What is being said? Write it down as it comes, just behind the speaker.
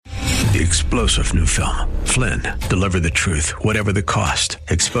The explosive new film, Flynn, deliver the truth, whatever the cost,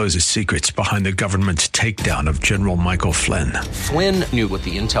 exposes secrets behind the government's takedown of General Michael Flynn. Flynn knew what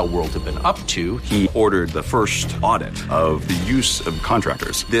the intel world had been up to. He ordered the first audit of the use of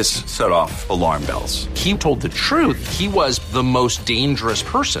contractors. This set off alarm bells. He told the truth. He was the most dangerous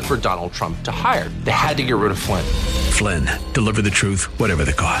person for Donald Trump to hire. They had to get rid of Flynn. Flynn, deliver the truth, whatever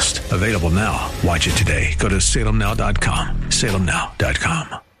the cost. Available now. Watch it today. Go to salemnow.com.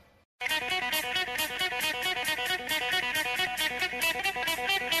 salemnow.com.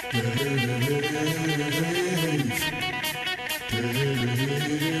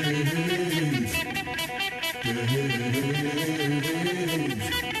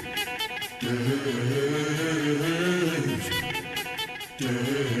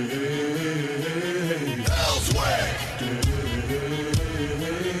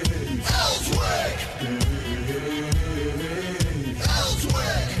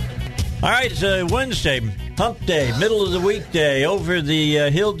 All right, it's a Wednesday, hump day, middle of the weekday, over the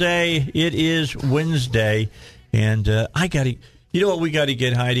hill day. It is Wednesday, and I got to, you know what we got to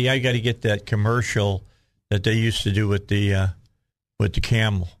get, Heidi? I got to get that commercial that they used to do with the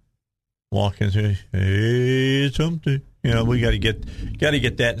camel walking through. Hey, it's hump day. You know, we got to get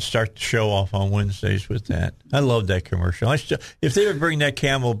that and start the show off on Wednesdays with that. I love that commercial. If they would bring that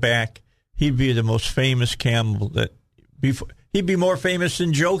camel back, he'd be the most famous camel that before. He'd be more famous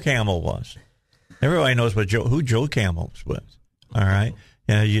than Joe Camel was. Everybody knows who Joe Camel was. All right,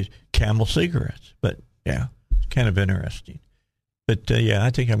 Camel cigarettes. But yeah, it's kind of interesting. But yeah,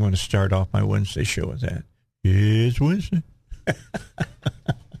 I think I'm going to start off my Wednesday show with that. It's Wednesday.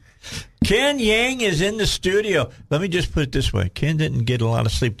 Ken Yang is in the studio. Let me just put it this way: Ken didn't get a lot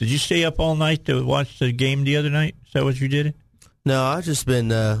of sleep. Did you stay up all night to watch the game the other night? Is that what you did? No, I've just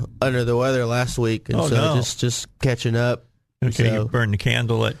been under the weather last week, and just catching up. Okay, so, you burned the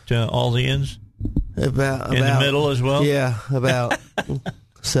candle at all the ends? About in the middle as well? Yeah, about.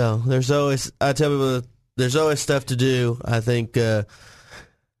 So there's always, I tell people, there's always stuff to do. I think, I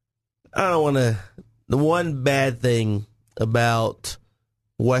don't want to, the one bad thing about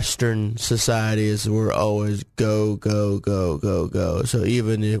Western society is we're always go, go, go, go, go. So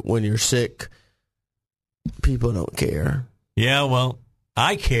even when you're sick, people don't care. Yeah, well,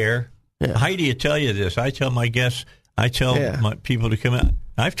 I care. Yeah. Heidi will tell you this. I tell my guests, I tell my people to come out.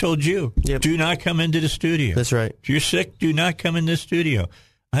 I've told you, do not come into the studio. That's right. If you're sick, do not come in the studio.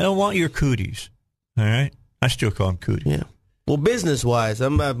 I don't want your cooties. All right? I still call them cooties. Yeah. Well, business-wise,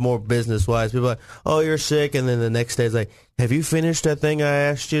 I'm not more business-wise. People are like, oh, you're sick, and then the next day it's like, have you finished that thing I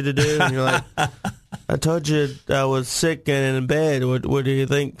asked you to do? And you're like, I told you I was sick and in bed. What do you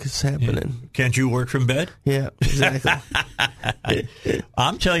think is happening? Yeah. Can't you work from bed? Yeah, exactly.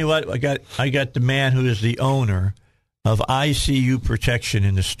 I'm telling you what, I got the man who is the owner of ICU Protection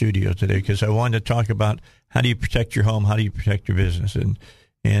in the studio today because I wanted to talk about how do you protect your home, how do you protect your business.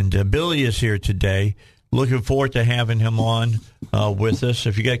 And Billy is here today. Looking forward to having him on with us.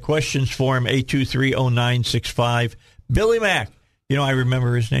 If you got questions for him, 823-0965. Billy Mack. You know, I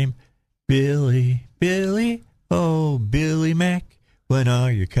remember his name. Billy, oh, Billy Mack. When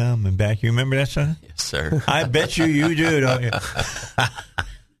are you coming back? You remember that song? Yes, sir. I bet you do, don't you?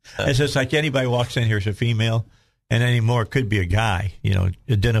 It's just like anybody walks in here as a female. And anymore, it could be a guy, you know,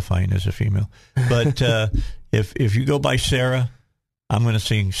 identifying as a female. But if you go by Sarah, I'm going to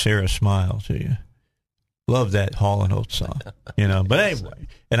sing Sarah Smile to you. Love that Hall & Oates song, you know. But anyway,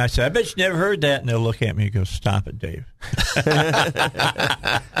 and I said, I bet you never heard that. And they'll look at me and go, stop it, Dave.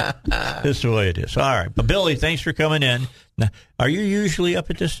 This is the way it is. All right. But, Billy, thanks for coming in. Now, are you usually up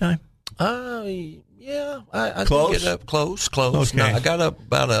at this time? Yeah, I did get up close. Okay. No, I got up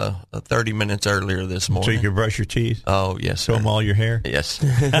about 30 minutes earlier this morning. So you could brush your teeth? Oh, yes, sir. Comb all your hair? Yes. All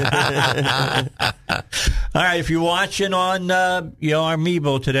right, if you're watching on our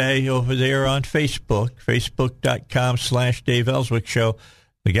Meebo today over there on Facebook, facebook.com/Dave Elswick Show,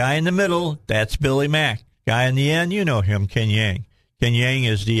 the guy in the middle, that's Billy Mack. Guy in the end, you know him, Ken Yang. Ken Yang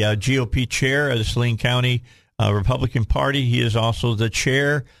is the GOP chair of the Saline County Republican Party. He is also the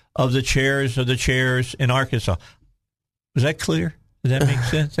chair of the chairs in Arkansas. Was that clear? Does that make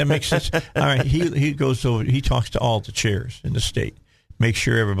sense? That makes sense. All right. He goes over. He talks to all the chairs in the state. Make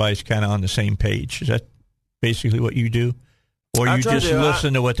sure everybody's kind of on the same page. Is that basically what you do, or you just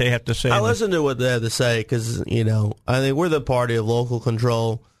listen to what they have to say? I listen to what they have to say because I think we're the party of local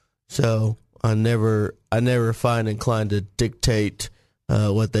control. So I never find inclined to dictate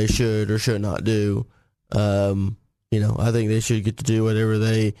what they should or should not do. I think they should get to do whatever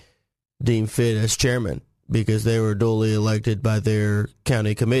they deem fit as chairman because they were duly elected by their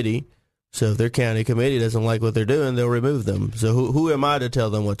county committee. So if their county committee doesn't like what they're doing, they'll remove them. So who am I to tell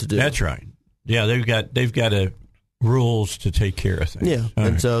them what to do? That's right. Yeah, they've got rules to take care of things. Yeah, All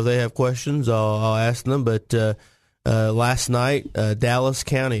and right. so if they have questions, I'll ask them. But last night, Dallas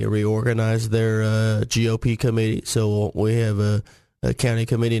County reorganized their GOP committee, so we have a county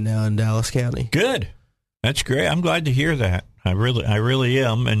committee now in Dallas County. Good. That's great. I'm glad to hear that. I really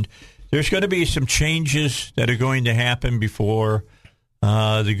am. And there's going to be some changes that are going to happen before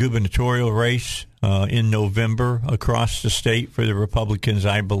the gubernatorial race in November across the state for the Republicans,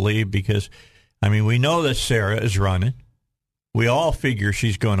 I believe, because, I mean, we know that Sarah is running. We all figure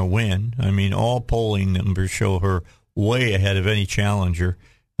she's going to win. I mean, all polling numbers show her way ahead of any challenger,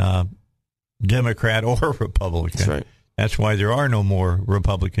 Democrat or Republican. That's right. That's why there are no more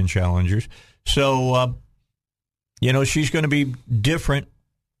Republican challengers. So, she's going to be different,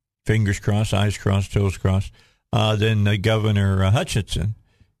 fingers crossed, eyes crossed, toes crossed, than Governor Hutchinson,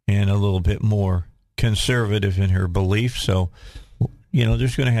 and a little bit more conservative in her beliefs. So,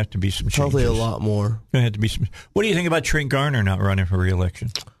 there's going to have to be some changes. Hopefully a lot more. Going to have to be some. What do you think about Trent Garner not running for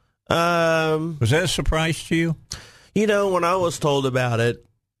re-election? Was that a surprise to you? When I was told about it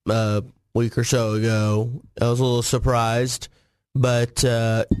a week or so ago, I was a little surprised. But,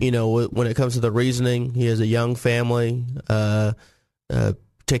 when it comes to the reasoning, he has a young family,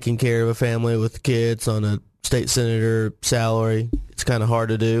 taking care of a family with kids on a state senator salary. It's kind of hard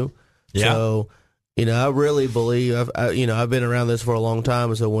to do. Yeah. So, I really believe, I've been around this for a long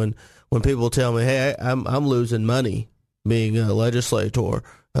time. So when people tell me, hey, I'm losing money being a legislator,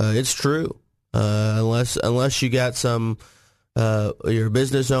 it's true. Unless you got some, you're a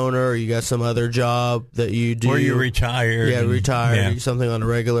business owner or you got some other job that you do. Or you're retired. Yeah, retired. Yeah. Do something on a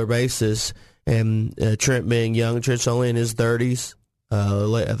regular basis. And Trent being young, Trent's only in his 30s,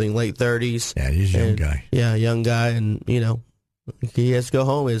 I think late 30s. Yeah, he's a young guy. Yeah, young guy. And, he has to go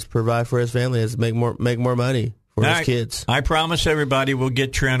home. He has to provide for his family. He has to make more money for his kids. I promise everybody we'll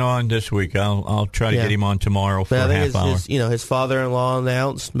get Trent on this week. I'll try to get him on tomorrow for a half hour. His father-in-law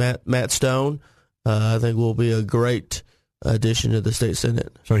announced, Matt Stone, I think will be a great addition to the state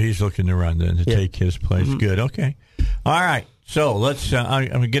Senate. So he's looking to run then to take his place. Mm-hmm. Good. Okay. All right. So let's. I'm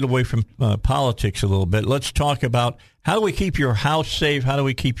going to get away from politics a little bit. Let's talk about how do we keep your house safe? How do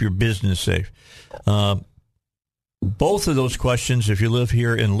we keep your business safe? Both of those questions, if you live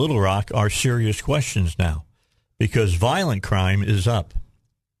here in Little Rock, are serious questions now because violent crime is up.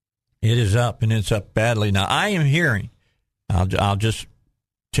 It is up, and it's up badly. Now, I am hearing, I'll just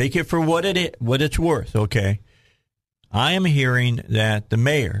take it for what it's worth, okay? I am hearing that the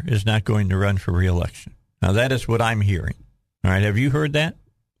mayor is not going to run for re-election. Now, that is what I'm hearing. All right, have you heard that?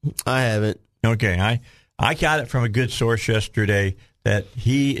 I haven't. Okay, I got it from a good source yesterday that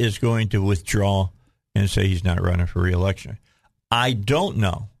he is going to withdraw and say he's not running for re-election. I don't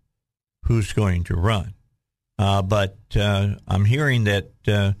know who's going to run, but I'm hearing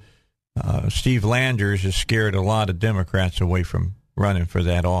that Steve Landers has scared a lot of Democrats away from running for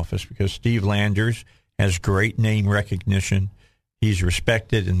that office because Steve Landers has great name recognition. He's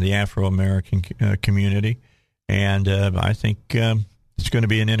respected in the Afro-American community, and I think it's going to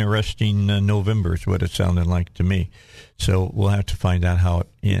be an interesting November is what it sounded like to me. So we'll have to find out how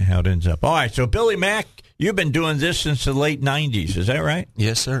it ends up. All right, so Billy Mack, you've been doing this since the late 90s. Is that right?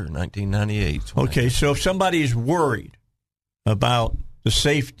 Yes, sir, 1998. Okay, so if somebody's worried about the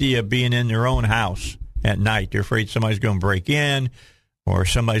safety of being in their own house at night, they're afraid somebody's going to break in or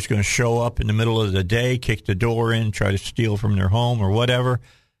somebody's going to show up in the middle of the day, kick the door in, try to steal from their home or whatever,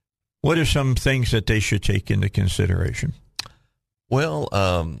 what are some things that they should take into consideration? Well,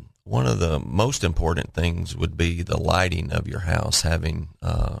 one of the most important things would be the lighting of your house, having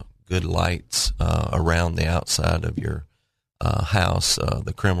good lights around the outside of your house.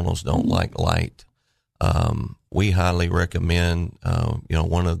 The criminals don't like light. We highly recommend,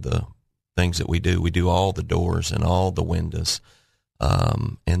 one of the things that we do all the doors and all the windows.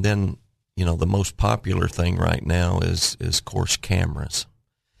 And then, the most popular thing right now is of course, cameras.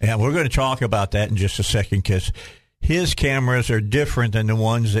 Yeah, we're going to talk about that in just a second because his cameras are different than the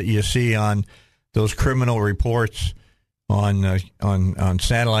ones that you see on those criminal reports on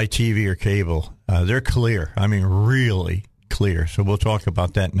satellite TV or cable. They're clear. I mean, really clear. So we'll talk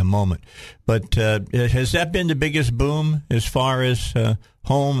about that in a moment. But has that been the biggest boom as far as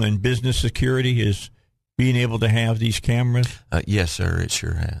home and business security is being able to have these cameras? Yes, sir. It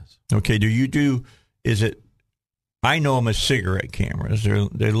sure has. Okay. I know them as cigarette cameras.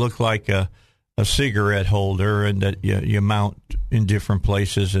 They look like a cigarette holder and that you mount in different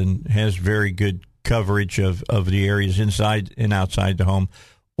places and has very good coverage of the areas inside and outside the home.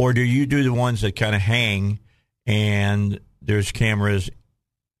 Or do you do the ones that kind of hang and there's cameras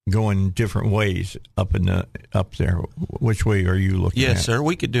going different ways up there. Which way are you looking at? Yes, sir.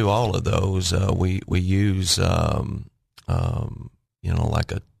 We could do all of those. We use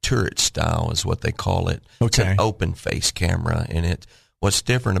like a turret style is what they call it. Okay. It's an open face camera, and what's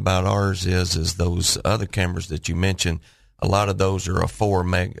different about ours is those other cameras that you mentioned. A lot of those are a 4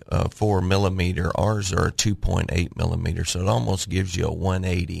 millimeter. Ours are a 2.8 millimeter, so it almost gives you a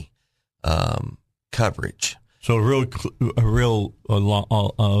 180 coverage. So a real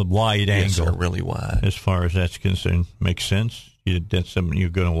wide angle. Yes, sir, really wide. As far as that's concerned, makes sense. That's something you're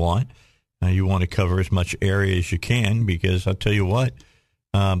going to want. You want to cover as much area as you can, because I'll tell you what,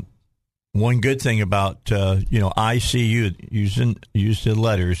 one good thing about, ICU, use the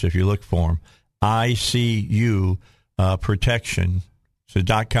letters if you look for them, ICU protection. So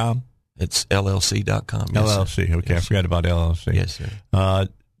 .com? It's LLC.com. Yes, LLC, sir. okay. Yes, I forgot about LLC. Yes, sir.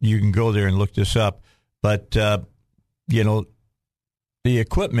 You can go there and look this up. But, the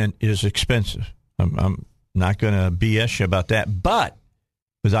equipment is expensive. I'm not going to BS you about that. But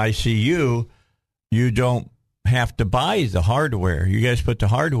with ICU, you don't have to buy the hardware. You guys put the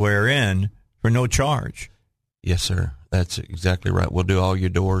hardware in for no charge. Yes, sir. That's exactly right. We'll do all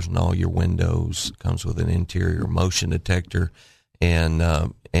your doors and all your windows. It comes with an interior motion detector and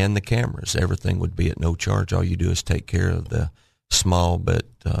the cameras. Everything would be at no charge. All you do is take care of the small but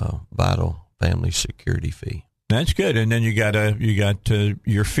vital family security fee. That's good. And then you got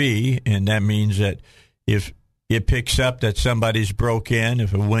your fee, and that means that if it picks up that somebody's broke in,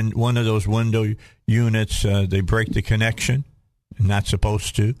 if one of those window units they break the connection, not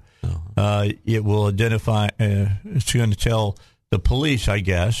supposed to, it will identify. It's going to tell the police, I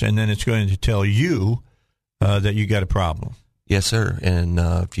guess, and then it's going to tell you that you got a problem. Yes, sir. And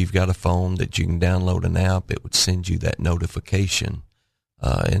if you've got a phone that you can download an app, it would send you that notification.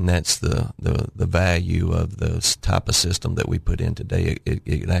 And that's the value of the type of system that we put in today.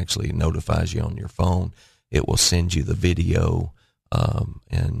 It actually notifies you on your phone. It will send you the video,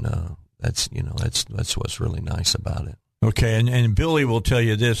 and that's what's really nice about it. Okay, and Billy will tell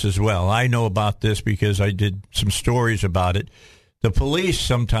you this as well. I know about this because I did some stories about it. The police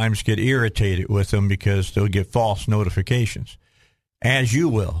sometimes get irritated with them because they'll get false notifications, as you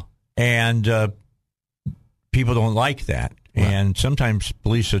will, and people don't like that. Right. And sometimes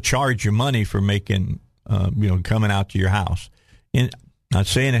police will charge you money for making, coming out to your house. Not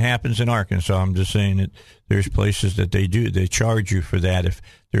saying it happens in Arkansas. I'm just saying that there's places that they do. They charge you for that if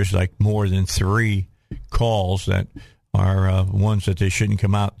there's like more than 3 calls that are ones that they shouldn't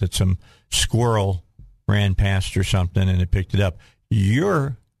come out, that some squirrel ran past or something and it picked it up.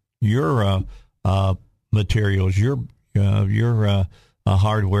 Your materials, your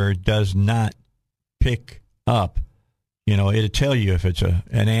hardware does not pick up. It'll tell you if it's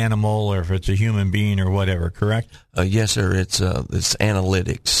an animal or if it's a human being or whatever, correct? Yes, sir. It's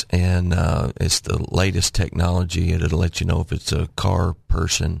analytics, and it's the latest technology. It'll let you know if it's a car,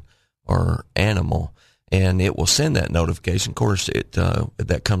 person, or animal, and it will send that notification. Of course,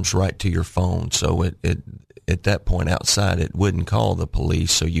 that comes right to your phone, so it at that point outside, it wouldn't call the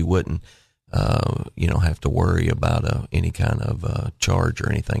police, so you wouldn't have to worry about any kind of charge or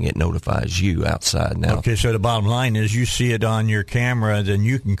anything. It notifies you outside now. Okay, so the bottom line is you see it on your camera, then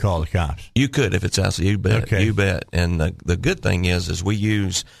you can call the cops. You could if it's outside. You bet. Okay. You bet. And the good thing is we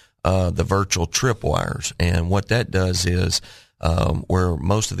use the virtual tripwires, and what that does is where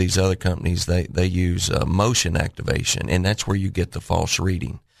most of these other companies they use motion activation, and that's where you get the false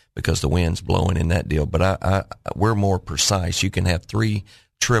reading because the wind's blowing in that deal. But we're more precise. You can have 3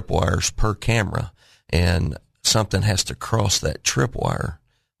 tripwires per camera, and something has to cross that tripwire,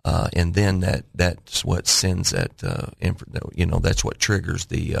 and then that's what sends that. That's what triggers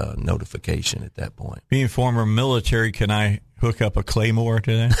the notification at that point. Being former military, can I hook up a claymore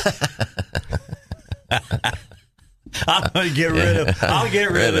to that? I'll get rid of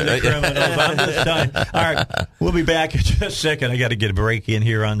the criminals. I'm just done. All right, we'll be back in just a second. I got to get a break in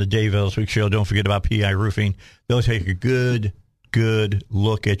here on the Dave Elswick Show. Don't forget about PI Roofing. They'll take a good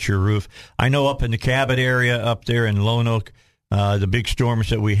look at your roof. I know up in the Cabot area, up there in Lone Oak, the big storms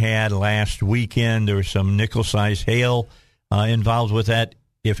that we had last weekend, there was some nickel-sized hail involved with that.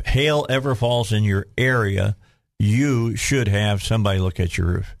 If hail ever falls in your area, you should have somebody look at your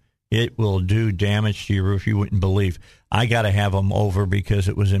roof. It will do damage to your roof you wouldn't believe. I got to have them over because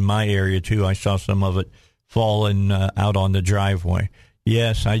it was in my area, too. I saw some of it falling out on the driveway.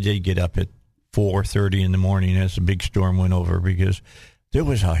 Yes, I did get up at 4:30 in the morning as the big storm went over because there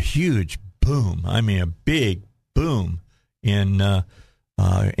was a huge boom. I mean, a big boom in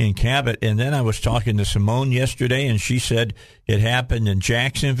Cabot. And then I was talking to Simone yesterday, and she said it happened in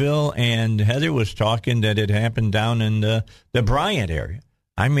Jacksonville, and Heather was talking that it happened down in the Bryant area.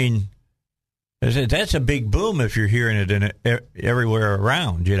 I mean, that's a big boom if you're hearing it everywhere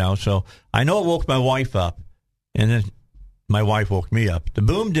around, So I know it woke my wife up, and then my wife woke me up. The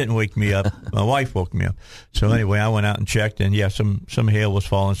boom didn't wake me up. My wife woke me up. So anyway, I went out and checked, and some hail was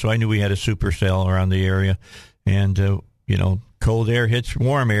falling. So I knew we had a supercell around the area, and cold air hits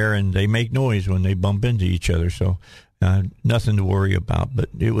warm air, and they make noise when they bump into each other. So nothing to worry about, but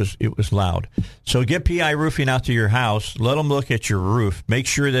it was loud. So get PI Roofing out to your house. Let them look at your roof. Make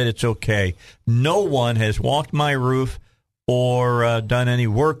sure that it's okay. No one has walked my roof or done any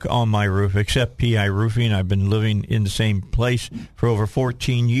work on my roof except PI Roofing. I've been living in the same place for over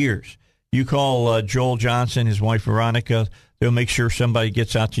 14 years. You call Joel Johnson, his wife Veronica. They'll make sure somebody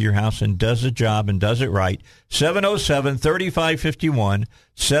gets out to your house and does the job and does it right. 707-3551,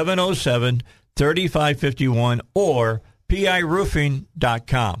 707-3551, or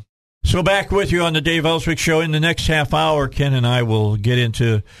piroofing.com. So back with you on the Dave Elswick Show. In the next half hour, Ken and I will get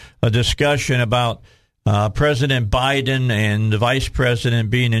into a discussion about President Biden and the Vice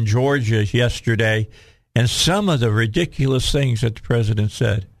President being in Georgia yesterday and some of the ridiculous things that the President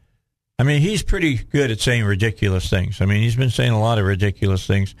said. I mean, he's pretty good at saying ridiculous things. I mean, he's been saying a lot of ridiculous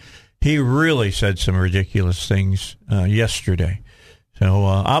things. He really said some ridiculous things yesterday. So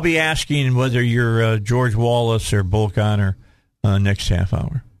I'll be asking whether you're George Wallace or Bull Connor next half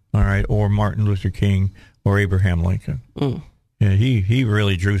hour, all right, or Martin Luther King or Abraham Lincoln. Yeah, he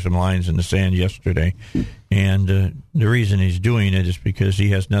really drew some lines in the sand yesterday, and the reason he's doing it is because he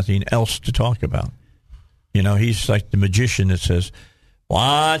has nothing else to talk about. He's like the magician that says,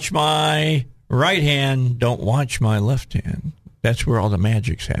 watch my right hand, don't watch my left hand. That's where all the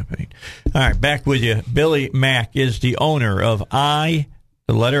magic's happening. All right, back with you. Billy Mack is the owner of the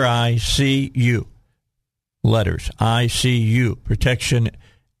letter ICU. Letters, ICU, Protection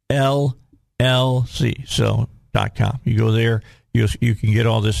LLC. So.com. You go there, you can get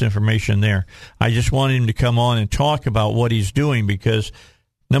all this information there. I just wanted him to come on and talk about what he's doing because,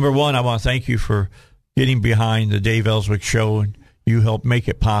 number one, I want to thank you for getting behind the Dave Elswick Show, and you help make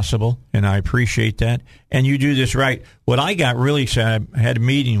it possible, and I appreciate that. And you do this right. What I got really excited, I had a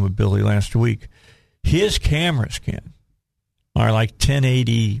meeting with Billy last week. His cameras, Ken, are like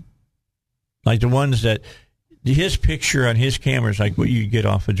 1080, like the ones that his picture on his camera is like what you get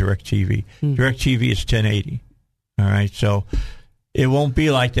off of DirecTV. DirecTV is 1080. All right, so it won't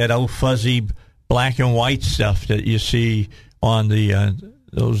be like that old fuzzy black and white stuff that you see on the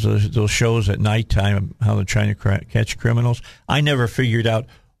those shows at nighttime, how they're trying to catch criminals. I never figured out,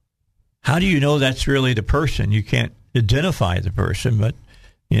 how do you know that's really the person? You can't identify the person, but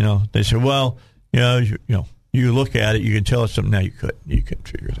they say, well, you look at it, you can tell it's something. Now you couldn't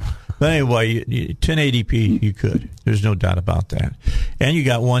figure it out. But anyway, 1080p, you could. There's no doubt about that. And you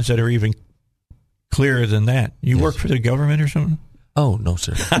got ones that are even clearer than that. You work for the government or something? Oh, no,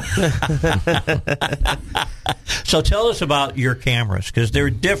 sir. So tell us about your cameras, because they're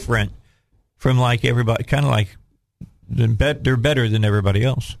different from like everybody, kind of like they're better than everybody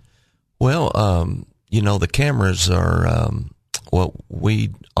else. Well, the cameras are, what we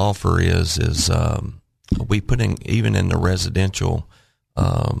offer is we put in, even in the residential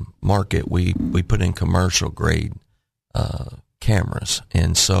market, we put in commercial grade cameras.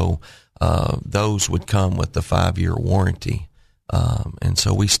 And so those would come with the 5-year warranty. And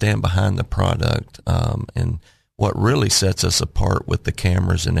so we stand behind the product. And what really sets us apart with the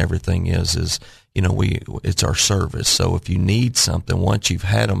cameras and everything is it's our service. So if you need something, once you've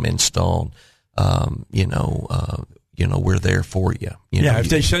had them installed, we're there for you. If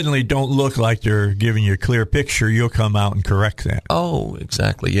they suddenly don't look like they're giving you a clear picture, you'll come out and correct that. Oh,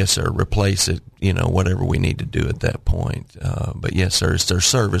 exactly. Yes, sir. Replace it, whatever we need to do at that point. But yes, sir, it's their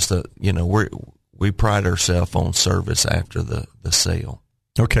service that, we pride ourselves on service after the sale.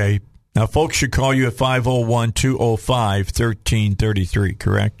 Okay. Now, folks should call you at 501-205-1333,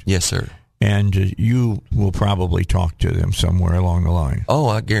 correct? Yes, sir. And you will probably talk to them somewhere along the line. Oh,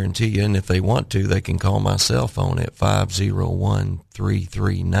 I guarantee you. And if they want to, they can call my cell phone at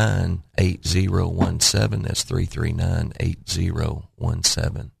 501-339-8017. That's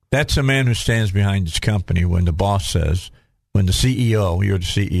 339-8017. That's the man who stands behind his company when the boss says, when the CEO, you're the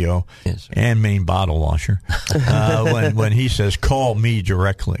CEO, yes, and main bottle washer, when he says, call me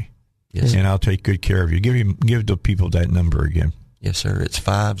directly, yes, and I'll take good care of you. Give the people that number again. Yes, sir. It's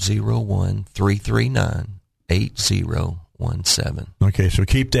 501-339-8017. Okay, so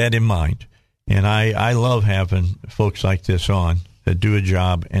keep that in mind. And I love having folks like this on that do a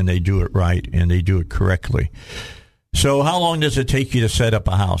job, and they do it right, and they do it correctly. So how long does it take you to set up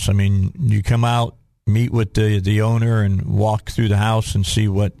a house? I mean, you come out, meet with the owner, and walk through the house and see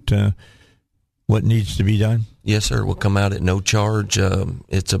what what needs to be done? Yes, sir. We'll come out at no charge.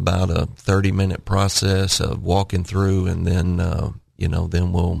 It's about a 30-minute process of walking through, and then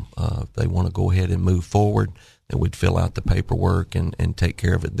then we'll if they want to go ahead and move forward, then we'd fill out the paperwork and take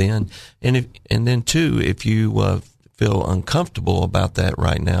care of it then. And then too, if you feel uncomfortable about that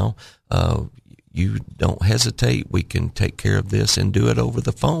right now, you don't hesitate. We can take care of this and do it over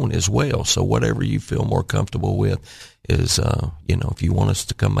the phone as well. So whatever you feel more comfortable with is, if you want us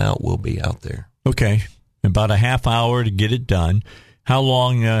to come out, we'll be out there. Okay. About a half hour to get it done. How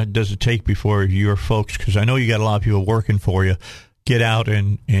long does it take before your folks, because I know you got a lot of people working for you, get out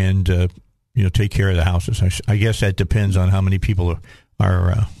and take care of the houses? I guess that depends on how many people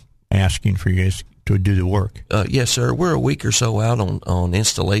are asking for you guys to do the work. Yes, sir. We're a week or so out on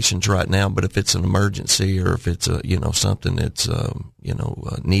installations right now, but if it's an emergency or if it's something that's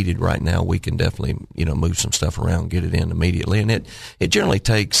needed right now, we can definitely move some stuff around, get it in immediately. And it generally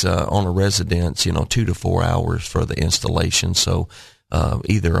takes on a residence 2 to 4 hours for the installation, so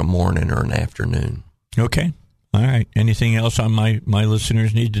either a morning or an afternoon. Okay. All right. Anything else on my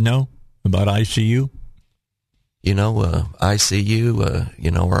listeners need to know about ICU? ICU,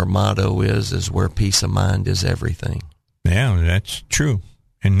 our motto is where peace of mind is everything. Yeah, that's true.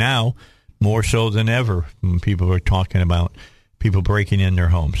 And now, more so than ever, when people are talking about people breaking in their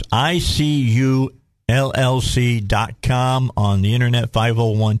homes. ICULLC.com on the internet,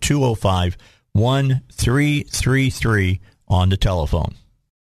 501-205-1333 on the telephone.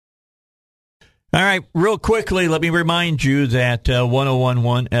 All right, real quickly, let me remind you that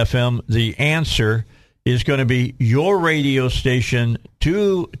 101.1 FM, The Answer, is going to be your radio station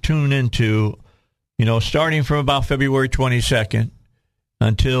to tune into, starting from about February 22nd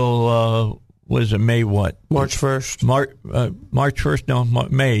until, May what? March 1st. March 1st? No,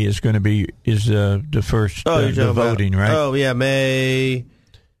 May is going to be, the first the voting, right? Oh, yeah, May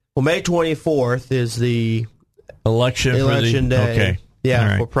 24th is the election day. Okay.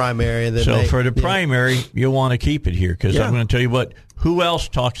 Yeah, right. For primary. And then for the primary, you'll want to keep it here because I'm going to tell you what, who else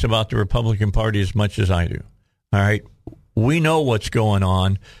talks about the Republican Party as much as I do? All right. We know what's going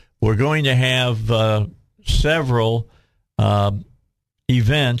on. We're going to have several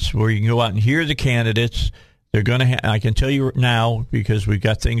events where you can go out and hear the candidates. They're going to I can tell you now, because we've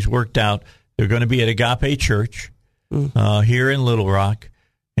got things worked out, they're going to be at Agape Church here in Little Rock.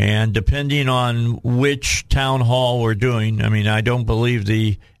 And depending on which town hall we're doing, I don't believe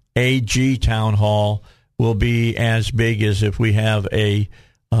the AG town hall will be as big as if we have a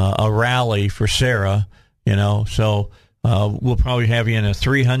rally for Sarah, So we'll probably have you in a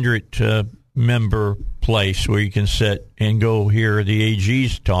 300 member place where you can sit and go hear the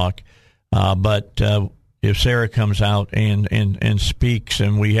AGs talk. But if Sarah comes out and speaks,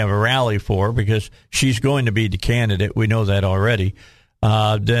 and we have a rally for her because she's going to be the candidate, we know that already.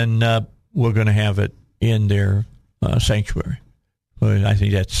 Then we're going to have it in their sanctuary. But I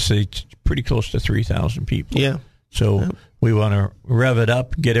think it's pretty close to 3,000 people. Yeah. So we want to rev it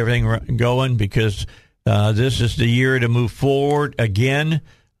up, get everything going, because this is the year to move forward again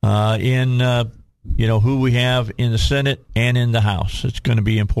in who we have in the Senate and in the House. It's going to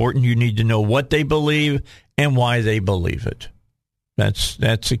be important. You need to know what they believe and why they believe it. That's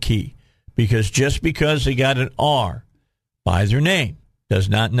the key. Because just because they got an R by their name does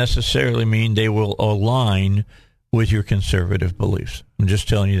not necessarily mean they will align with your conservative beliefs. I'm just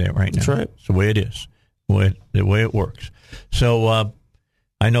telling you that right now. That's right. It's the way it is, the way it works. So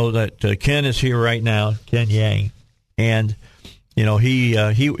I know that Ken is here right now, Ken Yang, and he's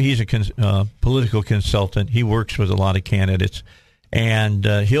a political consultant. He works with a lot of candidates, and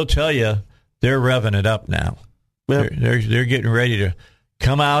he'll tell you they're revving it up now. Yep. They're getting ready to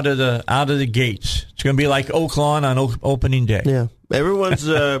come out of the gates. It's going to be like Oaklawn on opening day. Yeah, everyone's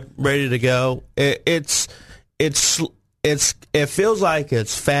ready to go. It feels like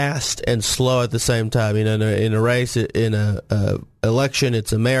it's fast and slow at the same time. In a race, in a election,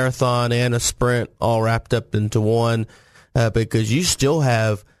 it's a marathon and a sprint all wrapped up into one. Because you still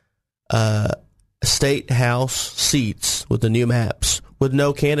have state house seats with the new maps with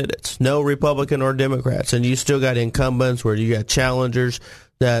no candidates, no Republican or Democrats, and you still got incumbents where you got challengers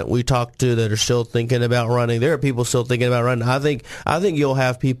that we talked to that are still thinking about running. There are people still thinking about running. I think you'll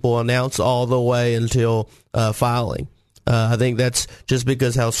have people announce all the way until filing. I think that's just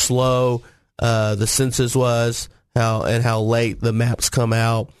because how slow the census was, how late the maps come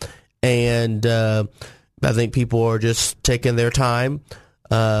out, and I think people are just taking their time.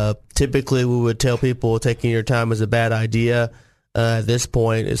 Typically, we would tell people taking your time is a bad idea. At this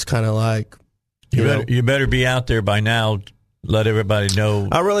point, it's kind of like you better be out there by now let everybody know.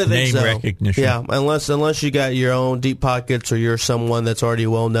 I really think name so. recognition. Yeah, unless you got your own deep pockets or you're someone that's already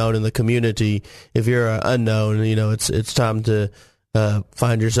well known in the community. If you're unknown, it's time to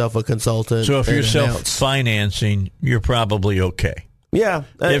find yourself a consultant. So if you're and announce. self-financing, you're probably okay. Yeah.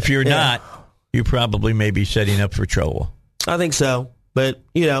 If you're not, you probably may be setting up for trouble. I think so. But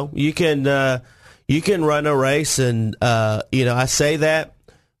you can run a race, and I say that.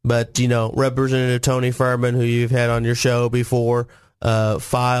 But, Representative Tony Furman, who you've had on your show before,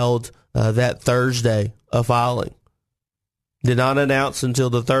 filed that Thursday of filing. Did not announce until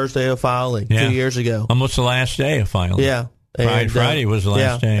the Thursday of filing 2 years ago. Almost the last day of filing. Yeah. Friday was the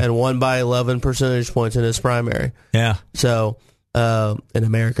last day. And won by 11 percentage points in his primary. Yeah. So, and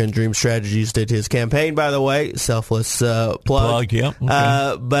American Dream Strategies did his campaign, by the way. Selfless plug. Yep.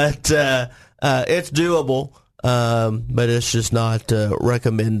 Okay. But it's doable. But it's just not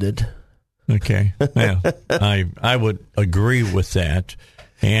recommended. Okay. Yeah, I would agree with that.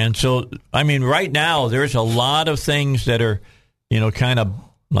 And so, right now there's a lot of things that are, kind of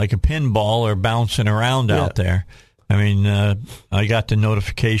like a pinball or bouncing around out there. I got the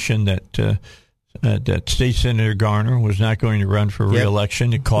notification that that State Senator Garner was not going to run for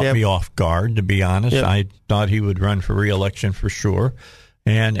re-election. It caught me off guard, to be honest. I thought he would run for re-election for sure,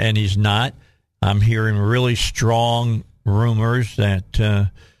 and he's not. I'm hearing really strong rumors that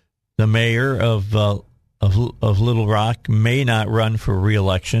the mayor of Little Rock may not run for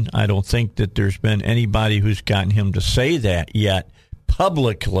re-election. I don't think that there's been anybody who's gotten him to say that yet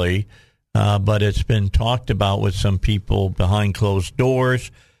publicly, but it's been talked about with some people behind closed doors.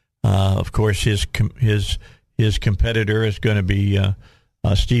 Of course, his competitor is going to be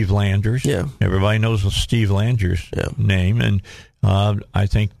Steve Landers. Yeah, everybody knows Steve Landers' name, and I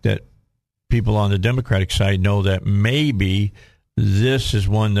think that people on the Democratic side know that maybe this is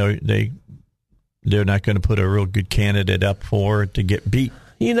one they're not going to put a real good candidate up for to get beat.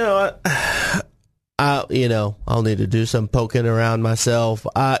 I'll need to do some poking around myself.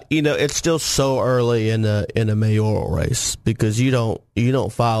 It's still so early in a mayoral race because you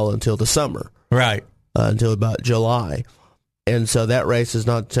don't file until the summer, right? Until about July, and so that race is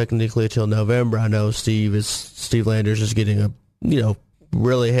not technically until November. I know Steve Landers is getting a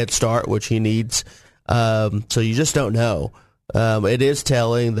really head start, which he needs. So you just don't know. It is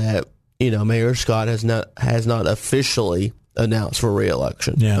telling that Mayor Scott has not officially announced for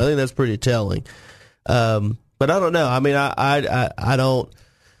re-election. Yeah. I think that's pretty telling. But I don't know. I don't.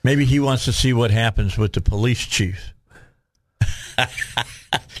 Maybe he wants to see what happens with the police chief.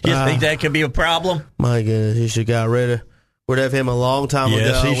 You think that could be a problem? My goodness, he should got rid of him a long time ago.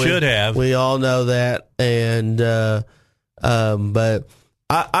 Yes, he should have. We all know that, and but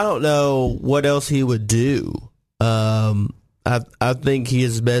I don't know what else he would do. I think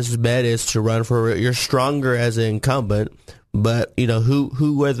his best bet is to run for. You're stronger as an incumbent, but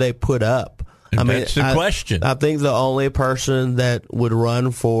who would they put up? That's the question. I think the only person that would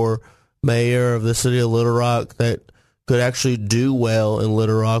run for mayor of the city of Little Rock that could actually do well in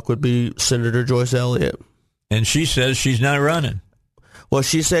Little Rock would be Senator Joyce Elliott. And she says she's not running. Well,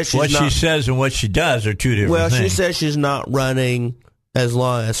 she says she's not. What she says and what she does are two different things. Well, she says she's not running as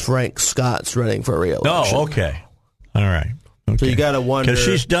long as Frank Scott's running for re-election. Oh, okay. All right. Okay. So you got to wonder. Because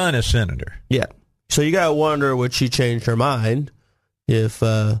she's done as senator. Yeah. So you got to wonder, would she change her mind if...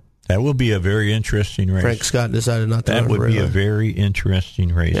 that would be a very interesting race. Frank Scott decided not to run. That would be a very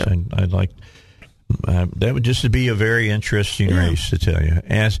interesting race. Yeah. I'd like... that would just be a very interesting race, to tell you.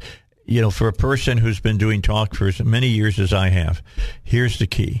 As for a person who's been doing talk for as many years as I have, here's the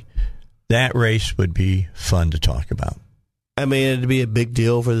key. That race would be fun to talk about. It'd be a big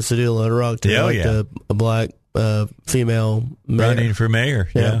deal for the city of Little Rock to elect a black female mayor. Running for mayor.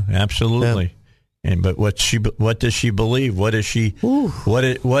 Yeah, absolutely. Yeah. But what does she believe? What has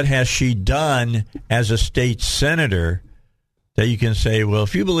she done as a state senator that you can say, well,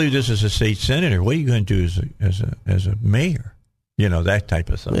 if you believe this is a state senator, what are you going to do as a mayor? That type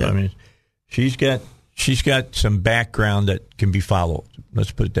of stuff. Yeah. She's got some background that can be followed.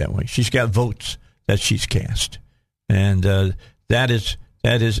 Let's put it that way. She's got votes that she's cast, and that is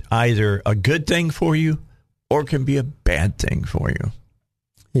either a good thing for you or can be a bad thing for you.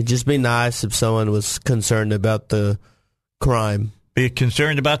 It'd just be nice if someone was concerned about the crime. Be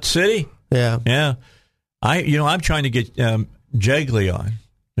concerned about the city? Yeah. Yeah. I'm trying to get Jegley on,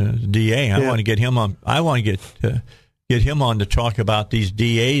 the DA. I want to get him on. I want to get him on to talk about these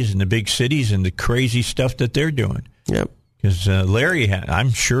DAs in the big cities and the crazy stuff that they're doing. Yep. Because Larry,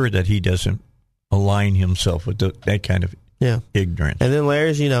 I'm sure that he doesn't align himself with that kind of ignorance. And then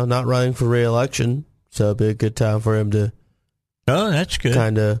Larry's, not running for re-election, so it'd be a good time for him to. Oh, that's good.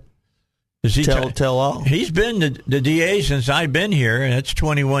 Kind of Does he tell all? He's been the DA since I've been here, and it's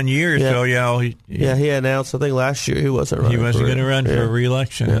 21 years. Yeah. So he announced I think last year he wasn't running. He wasn't going to run for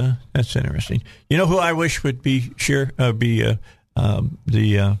re-election. Yeah. Huh? That's interesting. You know who I wish would be the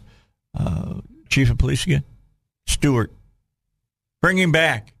chief of police again? Stewart. Bring him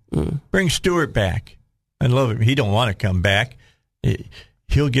back. Bring Stewart back. I love him. He don't want to come back.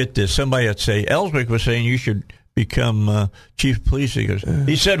 He'll get this. Somebody would say, Elswick was saying you should become chief of police. He goes,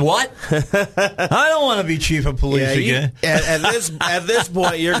 he said, what? I don't want to be chief of police again. At this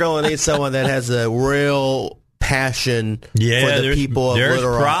point, you're going to need someone that has a real passion for the people of Little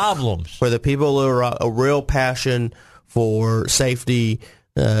Rock. There's problems. For the people of Little Rock, a real passion for safety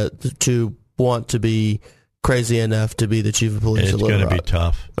to want to be crazy enough to be the chief of police of Little Rock. It's going to be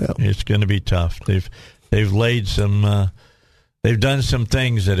tough. Yeah. It's going to be tough. They've laid some... They've done some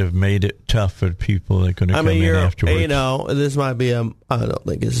things that have made it tough for people that are going to come in afterwards. You know, this might be, I don't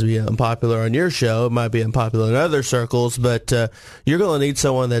think this would be unpopular on your show. It might be unpopular in other circles, but you're going to need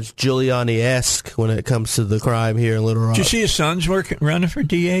someone that's Giuliani-esque when it comes to the crime here in Little Rock. Did you see his son's running for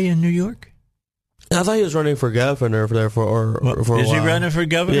DA in New York? I thought he was running for governor for a while. Is he running for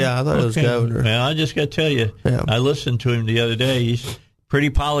governor? Yeah, I thought he was governor. Well, I just got to tell you, I listened to him the other day. He's a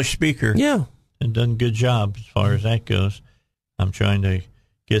pretty polished speaker. Yeah. And done a good job as far as that goes. I'm trying to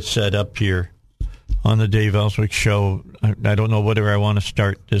get set up here on the Dave Elswick Show. I don't know whether I want to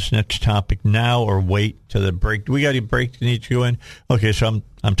start this next topic now or wait to the break. We got a break that needs to go in? Okay, so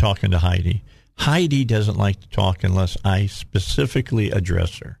I'm talking to Heidi. Heidi doesn't like to talk unless I specifically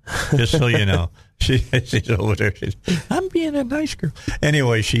address her, just so you know. She's over there. I'm being a nice girl.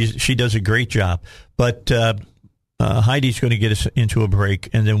 Anyway, she does a great job. But Heidi's going to get us into a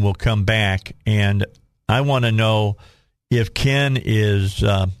break, and then we'll come back. And I want to know if Ken is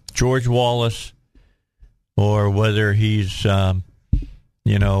George Wallace or whether he's, what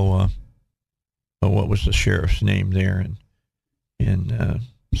was the sheriff's name there in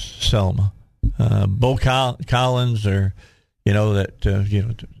Selma? Bo Collins, or,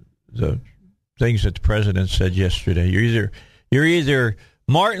 the things that the president said yesterday. You're either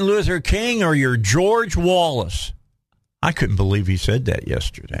Martin Luther King or you're George Wallace. I couldn't believe he said that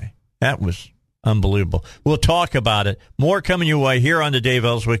yesterday. That was unbelievable. We'll talk about it. More coming your way here on the Dave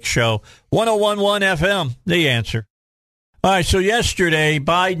Elswick Show. 101.1 FM, The Answer. All right, so yesterday,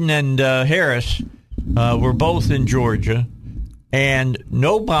 Biden and Harris were both in Georgia, and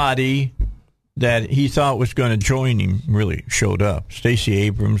nobody that he thought was going to join him really showed up. Stacey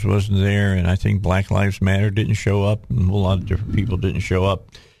Abrams wasn't there, and I think Black Lives Matter didn't show up, and a lot of different people didn't show up.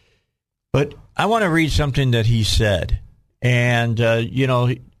 But I want to read something that he said. And,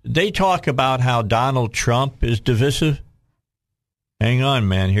 they talk about how Donald Trump is divisive. Hang on,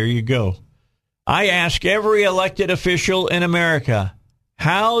 man. Here you go. I ask every elected official in America,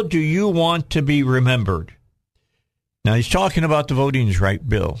 how do you want to be remembered? Now, he's talking about the Voting Rights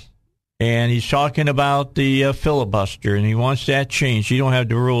bill. And he's talking about the filibuster, and he wants that changed. You don't have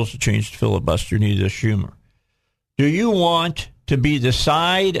the rules to change the filibuster, neither does Schumer. Do you want to be the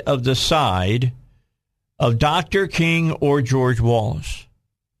side of Dr. King or George Wallace?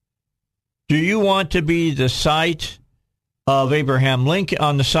 Do you want to be the side of Abraham Lincoln,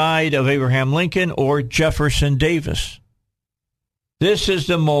 on the side of Abraham Lincoln or Jefferson Davis? This is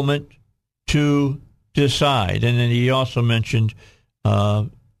the moment to decide. And then he also mentioned, the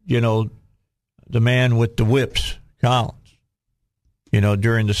man with the whips, Collins,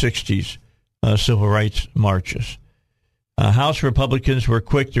 during the 60s civil rights marches. House Republicans were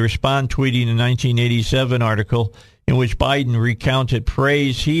quick to respond, tweeting a 1987 article in which Biden recounted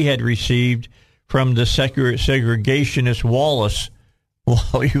praise he had received from the segregationist Wallace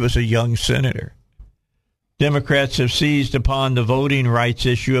while he was a young senator. Democrats have seized upon the voting rights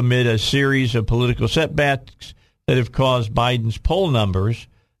issue amid a series of political setbacks that have caused Biden's poll numbers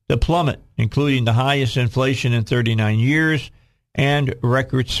to plummet, including the highest inflation in 39 years and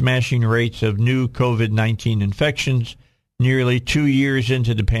record-smashing rates of new COVID-19 infections nearly 2 years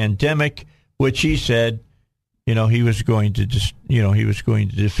into the pandemic, which he said, he was going to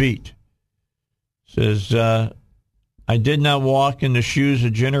defeat. Says, I did not walk in the shoes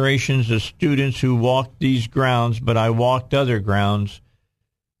of generations of students who walked these grounds, but I walked other grounds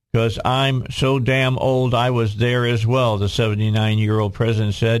because I'm so damn old I was there as well, the 79-year-old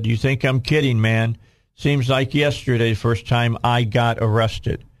president said. You think I'm kidding, man? Seems like yesterday, first time I got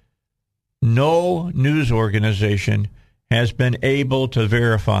arrested. No news organization has been able to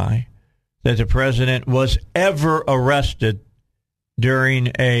verify that the president was ever arrested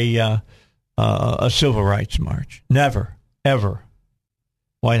during a civil rights march. Never, ever.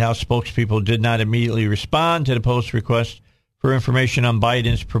 White House spokespeople did not immediately respond to the Post's request for information on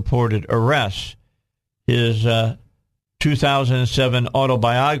Biden's purported arrests. His 2007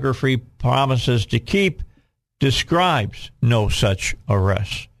 autobiography, Promises to Keep, describes no such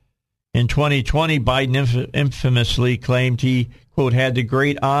arrests. In 2020, Biden infamously claimed he, quote, had the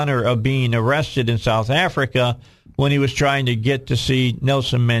great honor of being arrested in South Africa when he was trying to get to see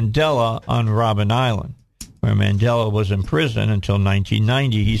Nelson Mandela on Robben Island, where Mandela was in prison until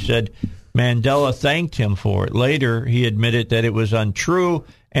 1990. He said Mandela thanked him for it. Later, he admitted that it was untrue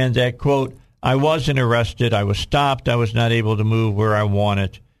and that, quote, I wasn't arrested. I was stopped. I was not able to move where I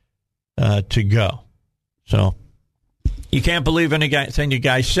wanted to go. So you can't believe anything the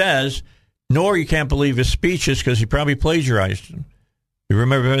guy says, nor you can't believe his speeches because he probably plagiarized them. You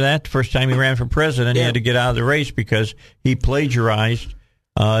remember that? The first time he ran for president, he had to get out of the race because he plagiarized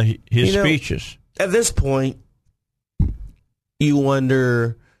his speeches. At this point, you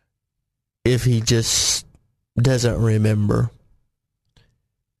wonder if he just doesn't remember.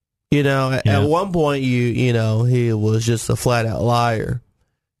 At one point, he was just a flat-out liar.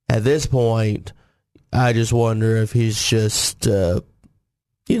 At this point, I just wonder if he's just,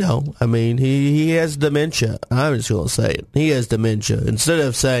 he has dementia. I'm just going to say it. He has dementia. Instead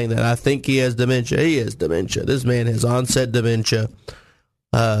of saying that I think he has dementia, he has dementia. This man has onset dementia,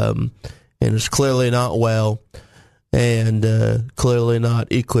 and is clearly not well, and clearly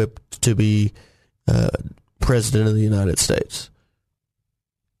not equipped to be president of the United States.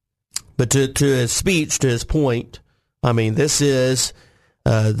 But to his speech, to his point, this is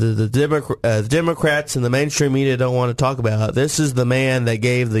the Democrats and the mainstream media don't want to talk about it. This is the man that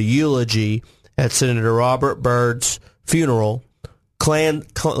gave the eulogy at Senator Robert Byrd's funeral. Let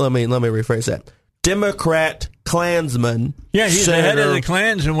me rephrase that. Democrat Klansman. Yeah, he's Senator the head of the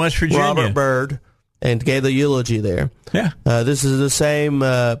Klans in West Virginia. Robert Byrd, and gave the eulogy there. Yeah. This is the same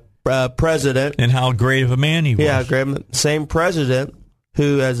president. And how great of a man he was. Yeah, same president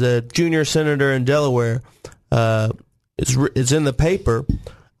who, as a junior senator in Delaware, is in the paper,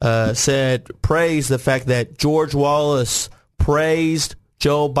 praised the fact that George Wallace praised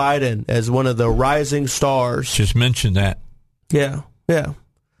Joe Biden as one of the rising stars. Just mentioned that. Yeah.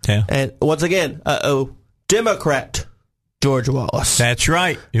 And once again, Democrat George Wallace. That's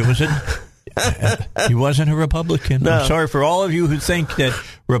right. It was he wasn't a Republican. No. I'm sorry for all of you who think that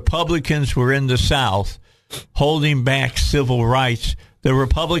Republicans were in the South holding back civil rights. The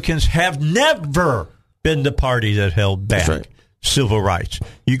Republicans have never been the party that held back civil rights.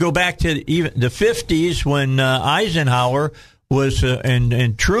 You go back to even the 50s when Eisenhower was,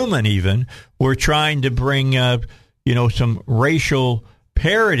 and Truman even, were trying to bring, some racial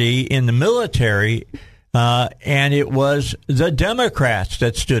parity in the military, and it was the Democrats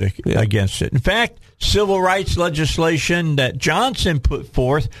that stood against it. In fact, civil rights legislation that Johnson put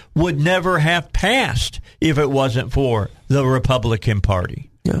forth would never have passed if it wasn't for the Republican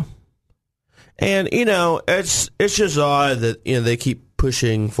Party. Yeah. And, it's just odd that, they keep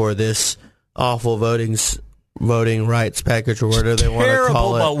pushing for this awful voting rights package or whatever they want to call it.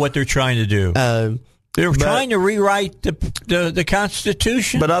 Terrible about what they're trying to do. They're trying to rewrite the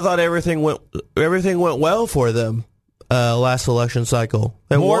Constitution. But I thought everything went well for them last election cycle.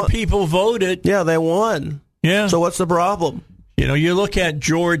 More people voted. Yeah, they won. Yeah. So what's the problem? You look at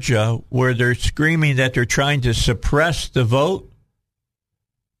Georgia, where they're screaming that they're trying to suppress the vote.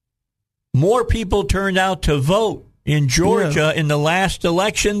 More people turned out to vote in Georgia in the last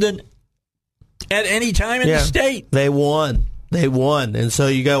election than at any time in the state. They won. And so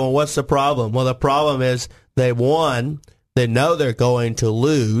you go, well, what's the problem? Well, the problem is they won. They know they're going to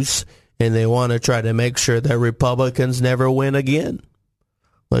lose, and they want to try to make sure that Republicans never win again.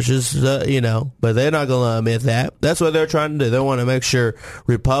 Which is, but they're not going to admit that. That's what they're trying to do. They want to make sure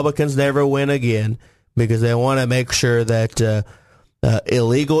Republicans never win again because they want to make sure that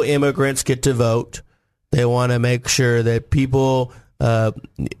illegal immigrants get to vote. They want to make sure that people,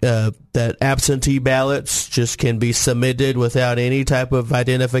 that absentee ballots just can be submitted without any type of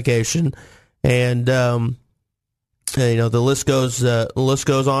identification. And, the list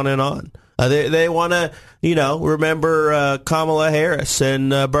goes on and on. They want to, remember Kamala Harris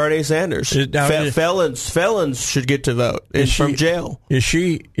and Bernie Sanders. Felons should get to vote from jail. Is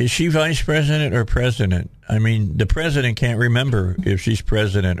she vice president or president? The president can't remember if she's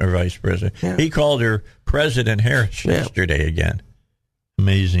president or vice president. Yeah. He called her President Harris yesterday again.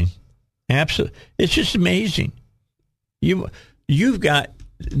 Amazing. Absolutely. It's just amazing. You've got,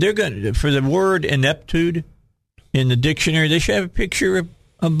 they're going to, for the word ineptitude in the dictionary, they should have a picture of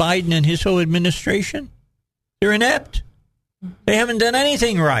Biden and his whole administration. They're inept. They haven't done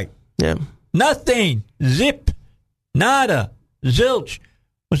anything right. Yeah. Nothing. Zip. Nada. Zilch.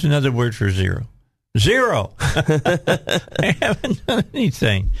 What's another word for zero? Zero. They haven't done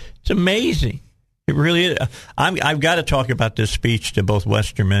anything. It's amazing. It really is. I've got to talk about this speech to both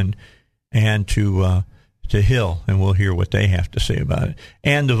Westerman and to Hill, and we'll hear what they have to say about it,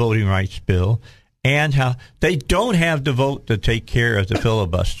 and the voting rights bill, and how they don't have the vote to take care of the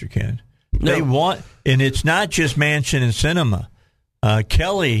filibuster, Ken. No. They want, and it's not just Manchin and Sinema.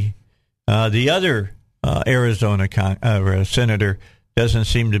 Kelly, the other Arizona senator, doesn't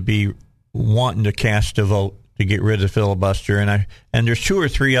seem to be wanting to cast a vote to get rid of the filibuster, and there's 2 or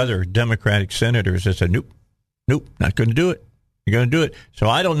 3 other Democratic senators that said, nope, not going to do it. You're going to do it. So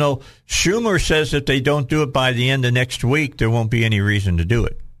I don't know. Schumer says if they don't do it by the end of next week, there won't be any reason to do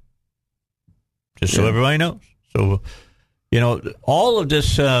it. Just so everybody knows. So, all of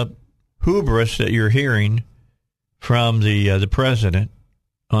this hubris that you're hearing from the president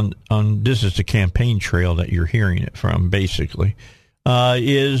on this is the campaign trail that you're hearing it from, basically,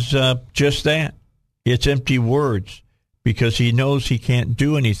 is just that. It's empty words because he knows he can't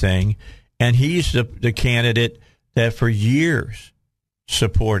do anything, and he's the candidate that for years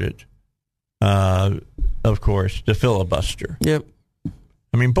supported, of course, the filibuster. Yep.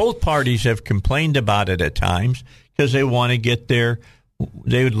 I mean, both parties have complained about it at times because they want to get they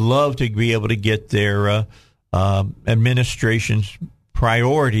would love to be able to get their administration's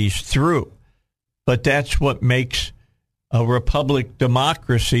priorities through. But that's what makes a republic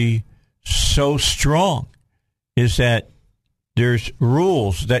democracy so strong, is that there's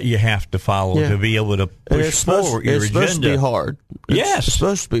rules that you have to follow to be able to push forward your agenda. It's supposed to be hard. It's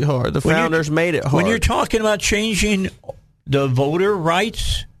supposed to be hard. The founders made it hard. When you're talking about changing the voter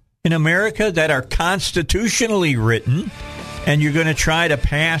rights in America that are constitutionally written, and you're going to try to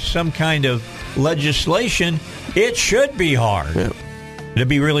pass some kind of legislation, it should be hard. Yeah. It'd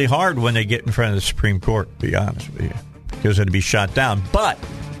be really hard when they get in front of the Supreme Court, to be honest with you, because it'd be shot down. But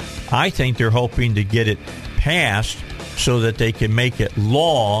I think they're hoping to get it passed so that they can make it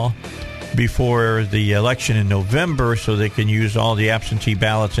law before the election in November, so they can use all the absentee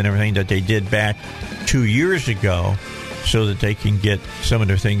ballots and everything that they did back 2 years ago, so that they can get some of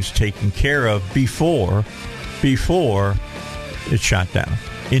their things taken care of before it's shot down.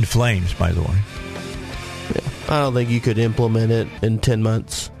 In flames, by the way. Yeah. I don't think you could implement it in 10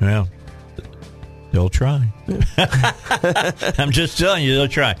 months. Yeah. They'll try. I'm just telling you, they'll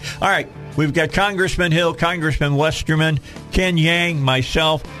try. All right. We've got Congressman Hill, Congressman Westerman, Ken Yang,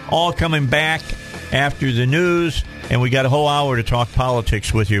 myself, all coming back after the news. And we got a whole hour to talk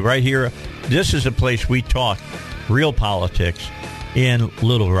politics with you right here. This is a place we talk real politics in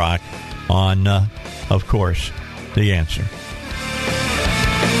Little Rock on, of course, The Answer.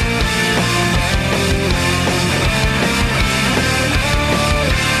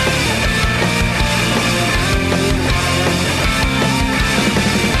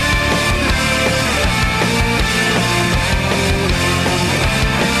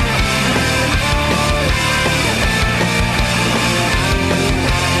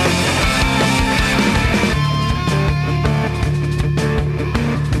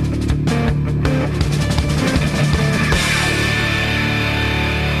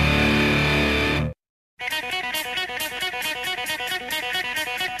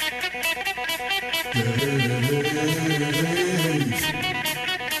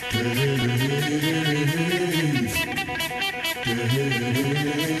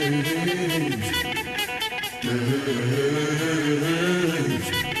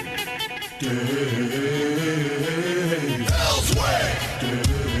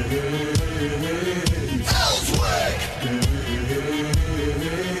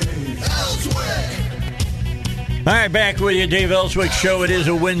 All right, back with you, Dave Elswick Show. It is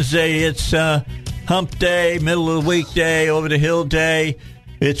a Wednesday. It's hump day, middle of the weekday, over the hill day.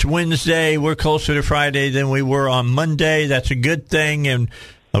 It's Wednesday. We're closer to Friday than we were on Monday. That's a good thing. And,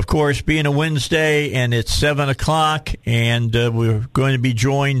 of course, being a Wednesday, and it's 7 o'clock, and we're going to be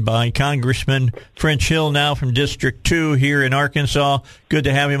joined by Congressman French Hill now from District 2 here in Arkansas. Good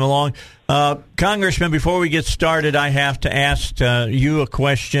to have him along. Congressman, before we get started, I have to ask you a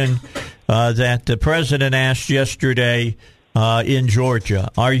question that the president asked yesterday in Georgia.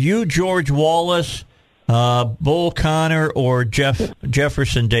 Are you George Wallace, Bull Connor, or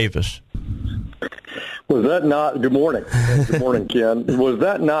Jefferson Davis? Was that not, good morning. Good morning, Ken. Was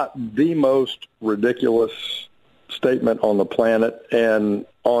that not the most ridiculous statement on the planet? And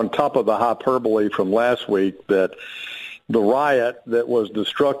on top of the hyperbole from last week that the riot that was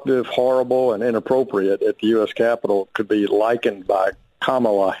destructive, horrible, and inappropriate at the U.S. Capitol could be likened by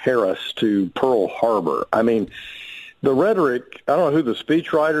Kamala Harris to Pearl Harbor. I mean, the rhetoric, I don't know who the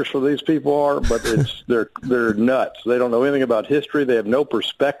speechwriters for these people are, but they're nuts. They don't know anything about history. They have no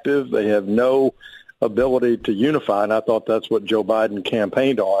perspective. They have no ability to unify, and I thought that's what Joe Biden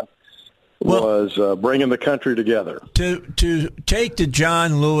campaigned on, was bringing the country together. To take the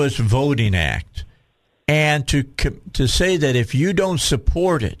John Lewis Voting Act and to say that if you don't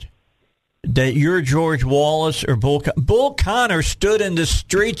support it, that you're George Wallace or Bull Connor stood in the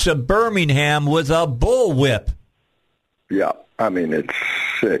streets of Birmingham with a bullwhip. Yeah, I mean, it's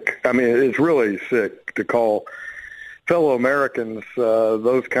sick. I mean, it's really sick to call fellow Americans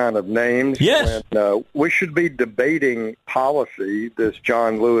those kind of names. Yes. When, we should be debating policy. This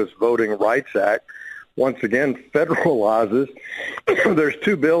John Lewis Voting Rights Act, once again, federalizes. There's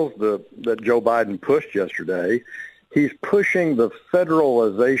two bills that Joe Biden pushed yesterday. He's pushing the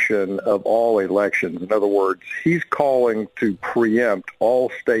federalization of all elections. In other words, he's calling to preempt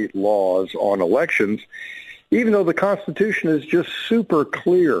all state laws on elections, even though the Constitution is just super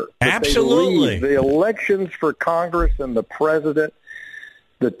clear. Absolutely. The elections for Congress and the president,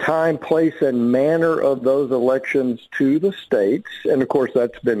 the time, place, and manner of those elections to the states. And, of course,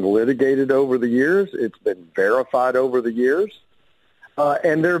 that's been litigated over the years. It's been verified over the years.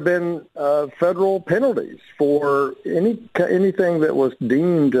 And there have been federal penalties for anything that was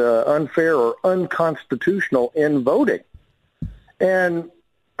deemed unfair or unconstitutional in voting. And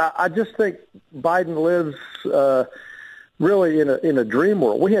I just think Biden lives really in a dream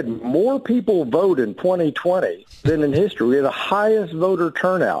world. We had more people vote in 2020 than in history. We had the highest voter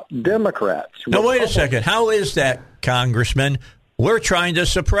turnout. Democrats. Now, wait a second. How is that, Congressman? We're trying to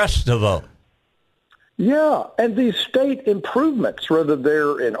suppress the vote. Yeah, and these state improvements, whether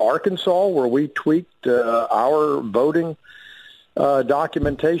they're in Arkansas where we tweaked our voting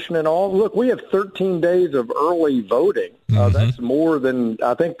documentation and all. Look, we have 13 days of early voting. That's more than,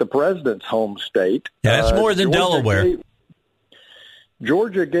 I think, the president's home state. Yeah, that's more than Delaware.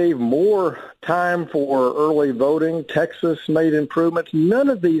 Georgia gave more time for early voting. Texas made improvements. None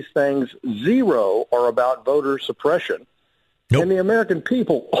of these things, zero, are about voter suppression. Nope. And the American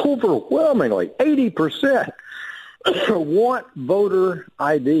people, overwhelmingly, 80%, want voter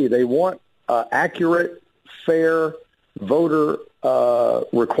ID. They want accurate, fair voter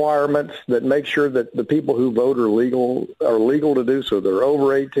requirements that make sure that the people who vote are legal to do so. They're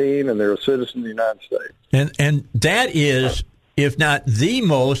over 18 and they're a citizen of the United States. And that is, if not the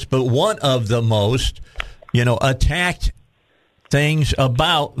most, but one of the most, attacked things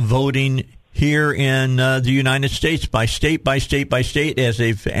about voting here in the United States by state, as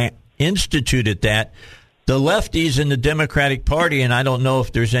they've instituted that. The lefties in the Democratic Party, and I don't know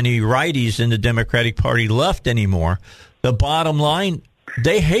if there's any righties in the Democratic Party left anymore, the bottom line,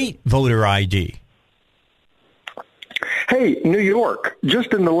 they hate voter ID. Hey, New York,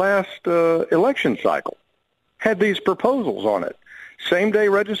 just in the last election cycle, had these proposals on it. Same-day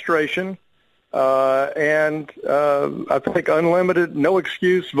registration, and I think unlimited, no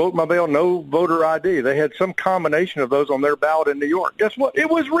excuse, vote by mail, no voter ID. They had some combination of those on their ballot in New York. Guess what? It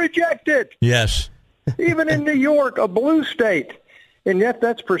was rejected. Yes. Even in New York, a blue state. And yet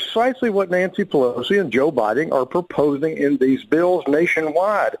that's precisely what Nancy Pelosi and Joe Biden are proposing in these bills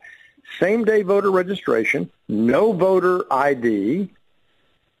nationwide. Same-day voter registration, no voter ID,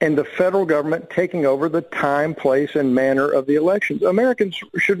 and the federal government taking over the time, place, and manner of the elections. Americans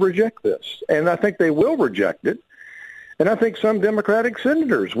should reject this, and I think they will reject it. And I think some Democratic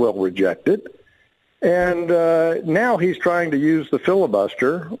senators will reject it. And now he's trying to use the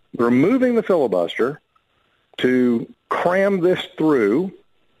filibuster, removing the filibuster, to cram this through.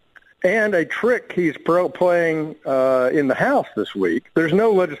 And a trick he's playing in the House this week. There's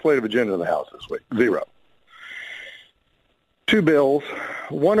no legislative agenda in the House this week, zero. Two bills,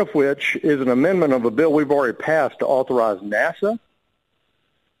 one of which is an amendment of a bill we've already passed to authorize NASA.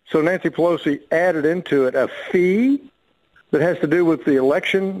 So Nancy Pelosi added into it a fee that has to do with the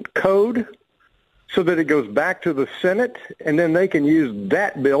election code so that it goes back to the Senate, and then they can use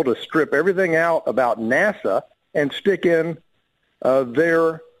that bill to strip everything out about NASA and stick in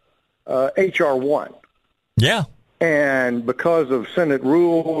their H.R. 1. Yeah. And because of Senate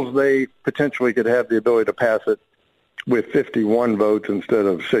rules, they potentially could have the ability to pass it with 51 votes instead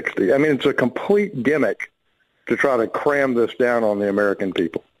of 60. I mean, it's a complete gimmick to try to cram this down on the American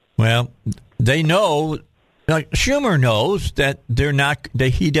people. Well, they know, like Schumer knows that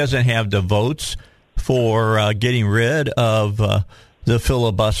he doesn't have the votes for getting rid of the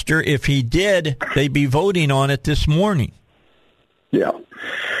filibuster. If he did, they'd be voting on it this morning. Yeah.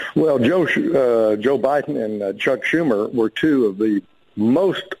 Well, Joe Biden and Chuck Schumer were two of the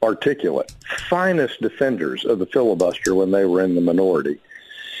most articulate, finest defenders of the filibuster when they were in the minority.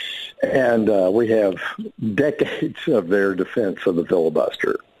 And we have decades of their defense of the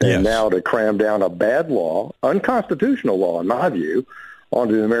filibuster. And now to cram down a bad law, unconstitutional law in my view,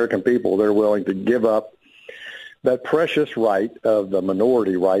 onto the American people, they're willing to give up that precious right of the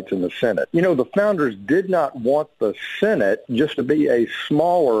minority rights in the Senate. You know, the founders did not want the Senate just to be a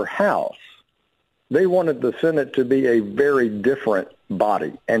smaller house. They wanted the Senate to be a very different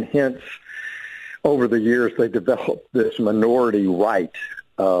body, and hence, over the years, they developed this minority right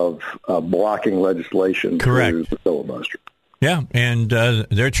of blocking legislation through the filibuster. Yeah, and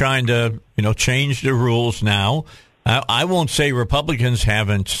they're trying to, change the rules now. I won't say Republicans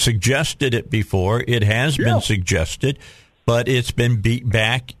haven't suggested it before. It has been suggested, but it's been beat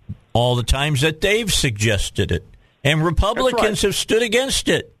back all the times that they've suggested it, and Republicans have stood against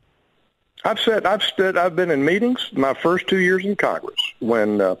it. I've been in meetings my first 2 years in Congress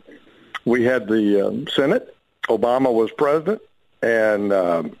when we had the Senate. Obama was president,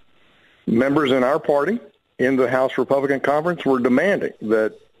 and members in our party in the House Republican Conference were demanding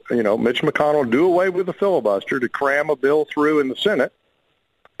that Mitch McConnell do away with the filibuster to cram a bill through in the Senate,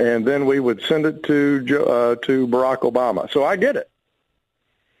 and then we would send it to Barack Obama. So I get it.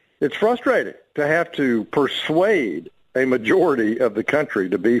 It's frustrating to have to persuade a majority of the country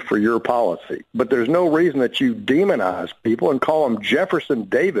to be for your policy, but there's no reason that you demonize people and call them Jefferson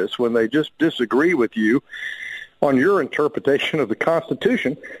Davis when they just disagree with you on your interpretation of the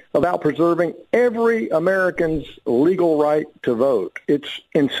Constitution about preserving every American's legal right to vote. It's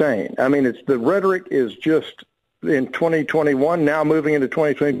insane. I mean, the rhetoric is just, in 2021, now moving into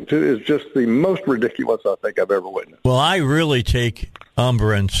 2022, is just the most ridiculous I think I've ever witnessed. Well, I really take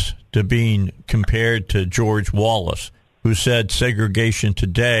umbrance to being compared to George Wallace, who said segregation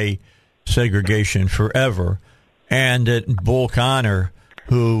today, segregation forever, and that Bull Connor,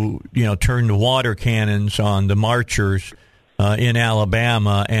 who turned the water cannons on the marchers in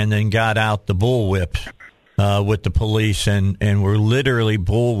Alabama and then got out the bullwhips with the police and were literally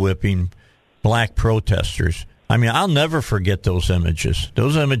bullwhipping black protesters. I mean, I'll never forget those images.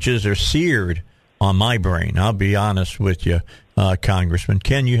 Those images are seared on my brain. I'll be honest with you, Congressman.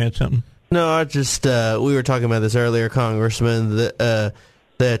 Ken, you had something? No, I just we were talking about this earlier, Congressman,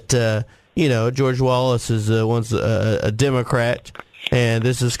 that George Wallace is once a Democrat. And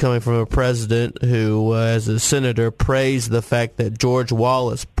this is coming from a president who, as a senator, praised the fact that George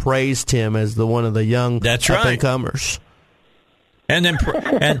Wallace praised him as one of the young up-and-comers. And then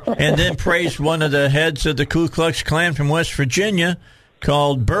and then praised one of the heads of the Ku Klux Klan from West Virginia,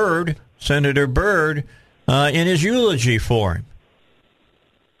 called Byrd, Senator Byrd, in his eulogy for him.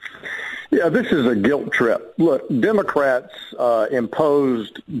 Yeah, this is a guilt trip. Look, Democrats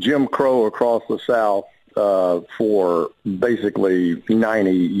imposed Jim Crow across the South for basically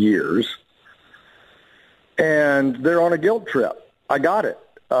 90 years. And they're on a guilt trip. I got it.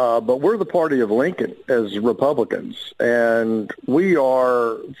 But we're the party of Lincoln as Republicans. And we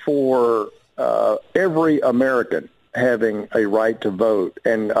are for every American having a right to vote.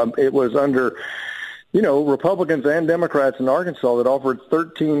 And it was under, Republicans and Democrats in Arkansas that offered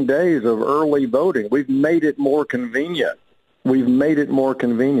 13 days of early voting. We've made it more convenient. We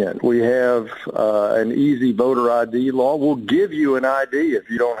have an easy voter ID law. We'll give you an ID if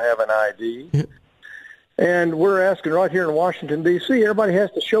you don't have an ID. And we're asking right here in Washington, D.C., everybody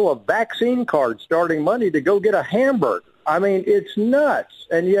has to show a vaccine card starting Monday to go get a hamburger. I mean, it's nuts.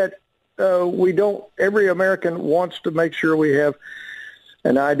 And yet we don't. Every American wants to make sure we have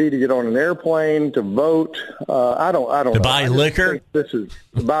an ID to get on an airplane, to vote. I don't know. To buy liquor? This is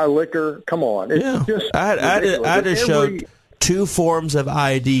to buy liquor. Come on. It's just I just showed 2 forms of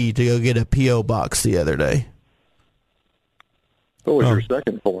ID to go get a P.O. box the other day. What was your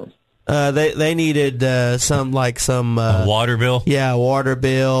second form? They needed some a water bill? Yeah, water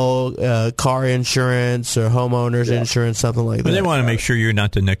bill, car insurance, or homeowners insurance, something like that. But they want to make sure you're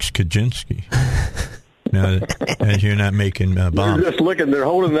not the next Kaczynski. As you're not making bombs. They're just looking. They're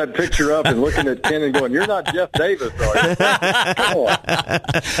holding that picture up and looking at Ken and going, "You're not Jeff Davis, are you?" Come on.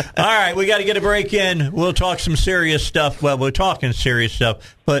 All right, we got to get a break in. We'll talk some serious stuff. Well, we're talking serious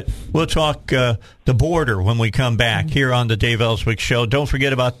stuff, but we'll talk the border when we come back here on the Dave Elswick Show. Don't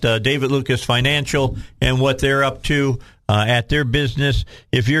forget about David Lucas Financial and what they're up to at their business.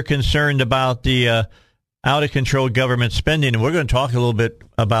 If you're concerned about the out-of-control government spending, and we're going to talk a little bit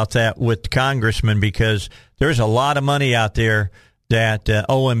about that with Congressman, because there's a lot of money out there that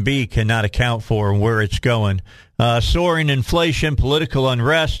OMB cannot account for and where it's going. Soaring inflation, political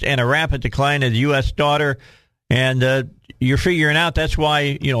unrest, and a rapid decline of the U.S. dollar. And you're figuring out that's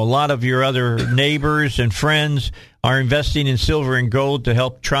why, a lot of your other neighbors and friends are investing in silver and gold to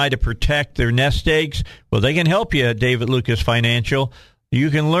help try to protect their nest eggs. Well, they can help you at David Lucas Financial. You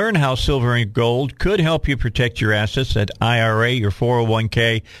can learn how silver and gold could help you protect your assets, that IRA, your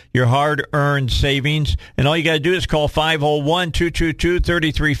 401k, your hard-earned savings. And all you got to do is call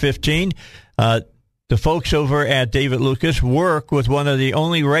 501-222-3315. The folks over at David Lucas work with one of the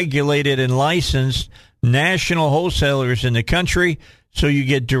only regulated and licensed national wholesalers in the country, so you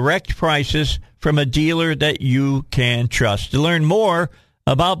get direct prices from a dealer that you can trust. To learn more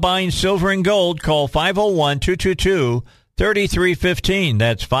about buying silver and gold, call 501-222-3315.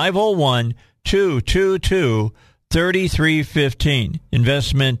 That's 501-222-3315.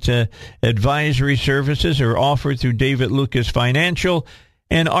 Investment advisory services are offered through David Lucas Financial,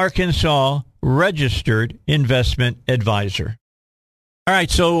 an Arkansas registered investment advisor. All right,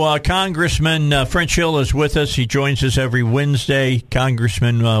 so Congressman French Hill is with us. He joins us every Wednesday.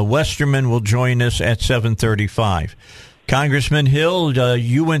 Congressman Westerman will join us at 7:35. Congressman Hill,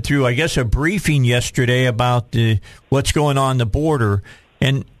 you went through, I guess, a briefing yesterday about what's going on the border.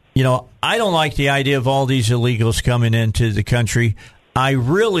 And, you know, I don't like the idea of all these illegals coming into the country. I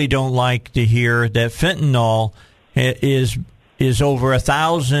really don't like to hear that fentanyl is over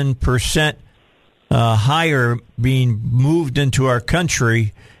 1,000% higher being moved into our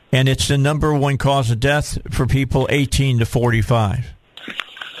country, and it's the number one cause of death for people 18 to 45.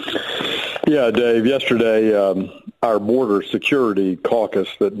 Yeah, Dave, yesterday our border security caucus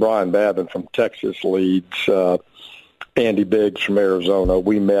that Brian Babin from Texas leads, Andy Biggs from Arizona,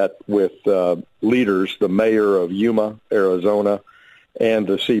 we met with leaders, the mayor of Yuma, Arizona, and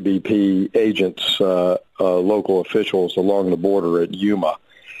the CBP agents, local officials along the border at Yuma.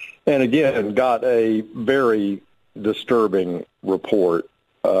 And again, got a very disturbing report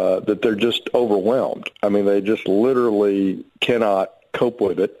that they're just overwhelmed. I mean, they just literally cannot cope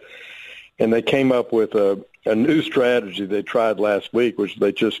with it. And they came up with a new strategy they tried last week, which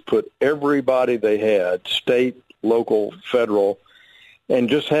they just put everybody they had, state, local, federal, and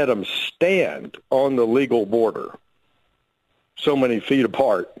just had them stand on the legal border so many feet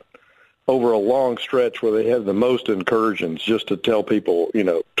apart over a long stretch where they had the most incursions just to tell people,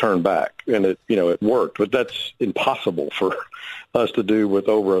 turn back. And it worked. But that's impossible for us to do with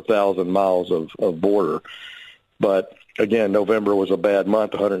over 1,000 miles of border. But again, November was a bad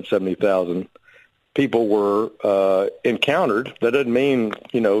month. 170,000 people were encountered. That doesn't mean,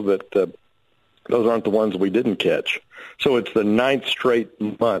 that those aren't the ones we didn't catch. So it's the 9th straight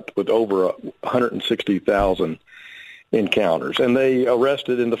month with over 160,000 encounters. And they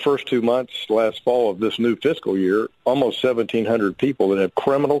arrested in the first 2 months last fall of this new fiscal year almost 1,700 people that have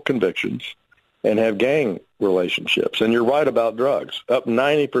criminal convictions and have gang relationships. And you're right about drugs, up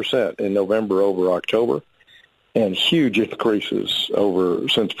 90% in November over October, and huge increases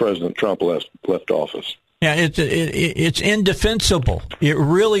since President Trump left office. Yeah, it's indefensible. It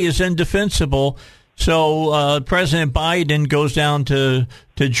really is indefensible. So President Biden goes down to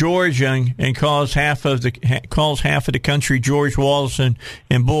Georgia and calls half of the country George Wallace and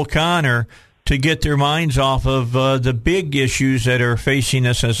Bull Connor to get their minds off of the big issues that are facing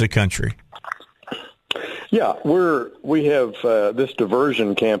us as a country. Yeah, we have this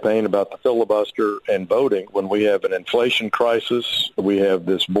diversion campaign about the filibuster and voting when we have an inflation crisis, we have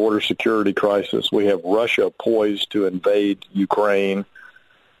this border security crisis, we have Russia poised to invade Ukraine.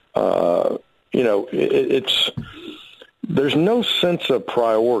 There's no sense of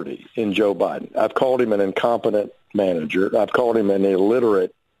priority in Joe Biden. I've called him an incompetent manager. I've called him an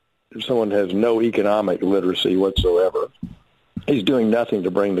illiterate, someone who has no economic literacy whatsoever. He's doing nothing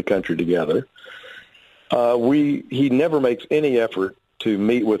to bring the country together. He never makes any effort to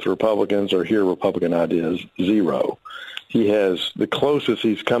meet with Republicans or hear Republican ideas, zero. The closest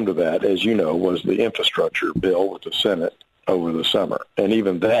he's come to that, as you know, was the infrastructure bill with the Senate over the summer. And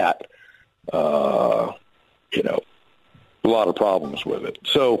even that, a lot of problems with it.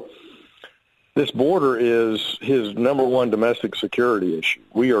 So this border is his number one domestic security issue.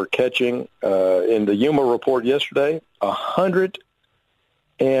 We are catching, in the Yuma report yesterday,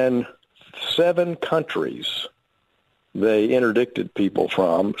 107 countries they interdicted people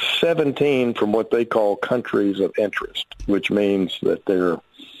from, 17 from what they call countries of interest, which means that they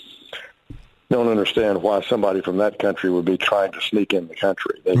don't understand why somebody from that country would be trying to sneak in the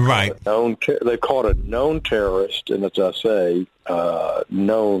country. They caught a known terrorist, and as I say,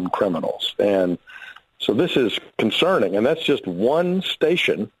 known criminals. And so this is concerning, and that's just one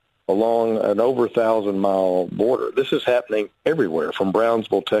station along an over 1,000-mile border. This is happening everywhere, from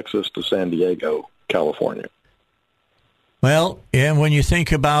Brownsville, Texas, to San Diego, California. Well, and when you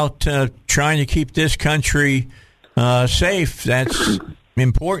think about trying to keep this country safe, that's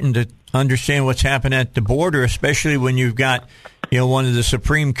important to understand what's happening at the border, especially when you've got, one of the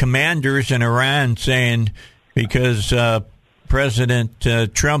supreme commanders in Iran saying, because President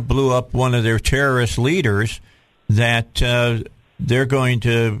Trump blew up one of their terrorist leaders, that they're going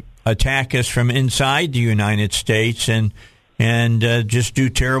to attack us from inside the United States and just do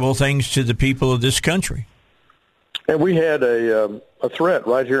terrible things to the people of this country. And we had a threat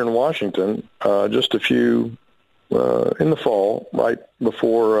right here in Washington just a few in the fall, right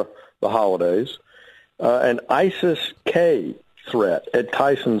before the holidays, an ISIS-K threat at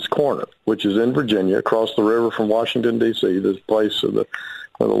Tyson's Corner, which is in Virginia, across the river from Washington, D.C., this place of one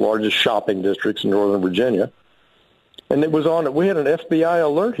of the largest shopping districts in northern Virginia. And it was on. We had an FBI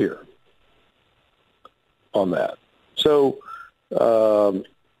alert here on that. So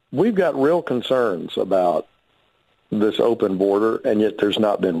we've got real concerns about this open border, and yet there's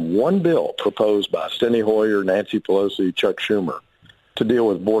not been one bill proposed by Steny Hoyer, Nancy Pelosi, Chuck Schumer to deal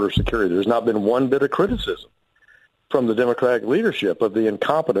with border security. There's not been one bit of criticism from the Democratic leadership of the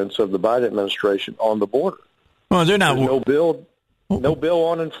incompetence of the Biden administration on the border. Well, they're not. There's no bill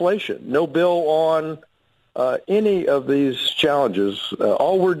on inflation, no bill on any of these challenges.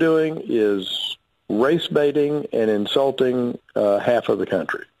 All we're doing is race baiting and insulting half of the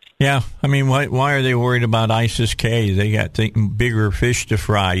country. Yeah, I mean, why are they worried about ISIS-K? They got bigger fish to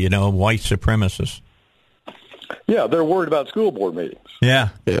fry, white supremacists. Yeah, they're worried about school board meetings. Yeah,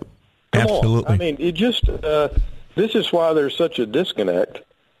 Come absolutely. on. I mean, it just this is why there's such a disconnect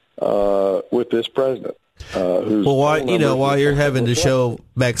with this president. While you're having to show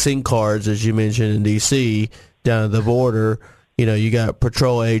vaccine cards, as you mentioned in D.C., down at the border, you got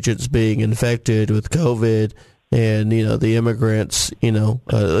patrol agents being infected with COVID, and the immigrants,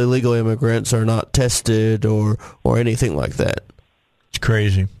 illegal immigrants are not tested or anything like that. It's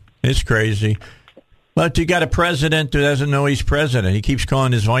crazy. It's crazy. But you got a president who doesn't know he's president. He keeps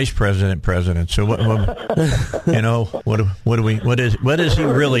calling his vice president president. So what does he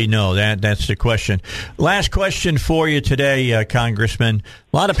really know? That's the question. Last question for you today, Congressman.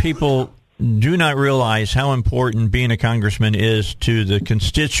 A lot of people do not realize how important being a congressman is to the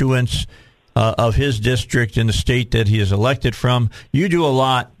constituents of his district in the state that he is elected from. You do a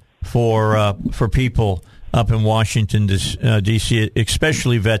lot for people up in Washington, D.C.,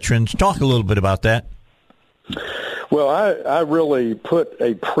 especially veterans. Talk a little bit about that. Well, I really put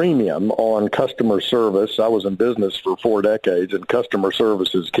a premium on customer service. I was in business for 4 decades, and customer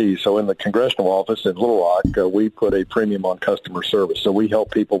service is key. So in the congressional office in Little Rock, we put a premium on customer service. So we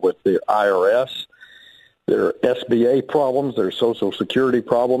help people with their IRS, their SBA problems, their Social Security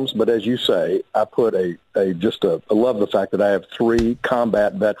problems. But as you say, I put I love the fact that I have 3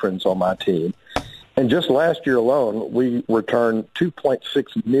 combat veterans on my team. And just last year alone, we returned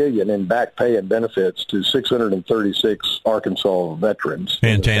 $2.6 million in back pay and benefits to 636 Arkansas veterans.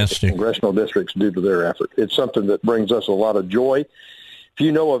 Fantastic. In congressional districts due to their effort. It's something that brings us a lot of joy. If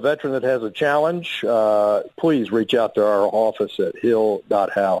you know a veteran that has a challenge, please reach out to our office at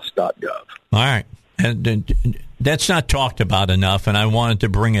hill.house.gov. All right. And that's not talked about enough, and I wanted to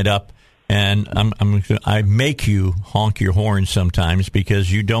bring it up. And I make you honk your horn sometimes because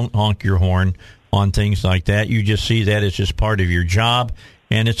you don't honk your horn on things like that. You just see that as just part of your job,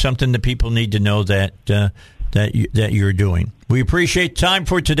 and it's something that people need to know that you're doing. We appreciate time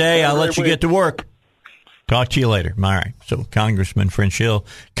for today. I'll let you get to work. Talk to you later. All right. So Congressman French Hill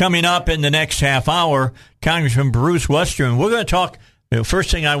coming up in the next half hour. Congressman Bruce Westerman. We're going to talk.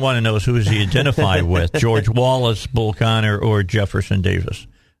 First thing I want to know is who is he identified with? George Wallace, Bull Connor, or Jefferson Davis?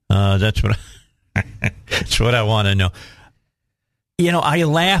 That's what I want to know. I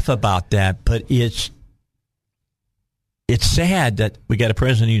laugh about that, but it's sad that we got a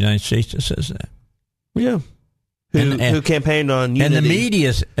president of the United States that says that. Yeah. Who campaigned on unity. And the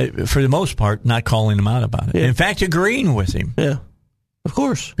media's, for the most part, not calling him out about it. Yeah. In fact, agreeing with him. Yeah, of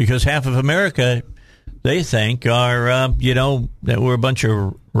course. Because half of America, they think, are, that we're a bunch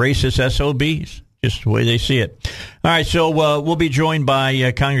of racist SOBs. Just the way they see it. All right, so we'll be joined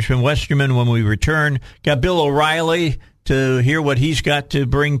by Congressman Westerman when we return. Got Bill O'Reilly to hear what he's got to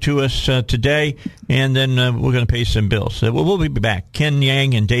bring to us today, and then we're going to pay some bills. So we'll be back. Ken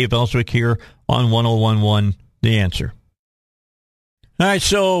Yang and Dave Elswick here on 101.1 The Answer. All right,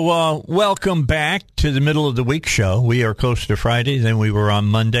 so welcome back to the Middle of the Week show. We are close to Friday than we were on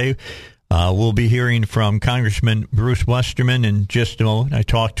Monday. We'll be hearing from Congressman Bruce Westerman in just a moment. I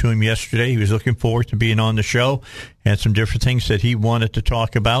talked to him yesterday. He was looking forward to being on the show. Had some different things that he wanted to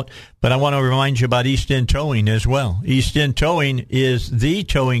talk about. But I want to remind you about East End Towing as well. East End Towing is the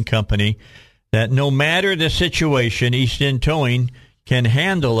towing company that no matter the situation, East End Towing can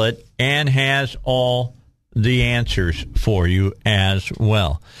handle it and has all the answers for you as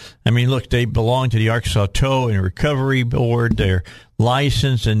well. I mean, look, they belong to the Arkansas Tow and Recovery Board. They're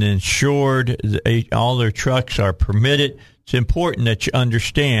licensed and insured. All their trucks are permitted. it's important that you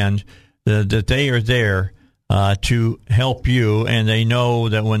understand that they are there to help you, and they know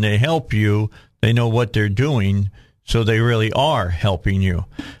that when they help you, they know what they're doing, so they really are helping you.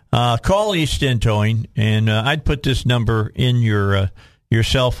 Call East End Towing, and I'd put this number in your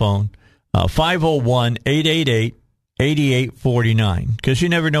cell phone, 501-888-8849, because you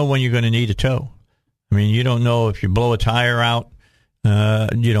never know when you're going to need a tow. I mean, you don't know if you blow a tire out,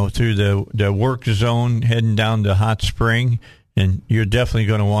 through the work zone heading down to Hot Spring, and you're definitely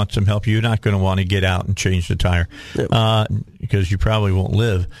going to want some help. You're not going to want to get out and change the tire because you probably won't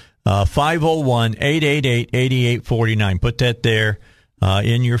live. 501-888-8849. Put that there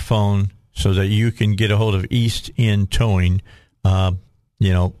in your phone so that you can get a hold of East End Towing,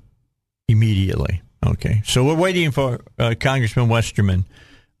 immediately. Okay. So we're waiting for Congressman Westerman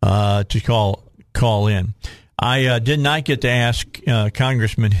to call in. I did not get to ask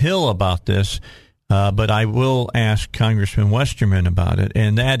Congressman Hill about this, but I will ask Congressman Westerman about it,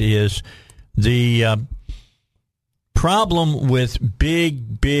 and that is the problem with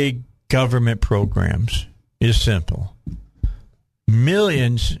big government programs is simple.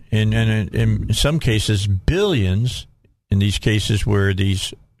 Millions, and in some cases billions, in these cases where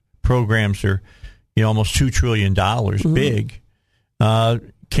these programs are almost $2 trillion big,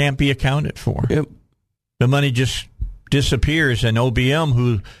 can't be accounted for. Yep. The money just disappears, and OBM,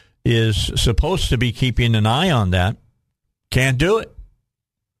 who is supposed to be keeping an eye on that, can't do it.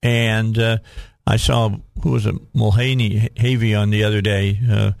 And I saw, who was it, Mulvaney on the other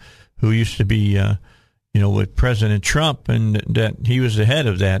day, who used to be, with President Trump, and that he was the head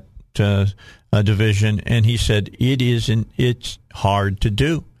of that division, and he said it's hard to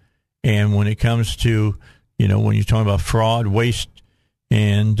do. And when it comes to, when you're talking about fraud, waste,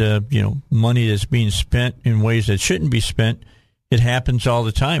 and, money that's being spent in ways that shouldn't be spent, it happens all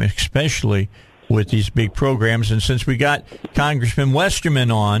the time, especially with these big programs. And since we got Congressman Westerman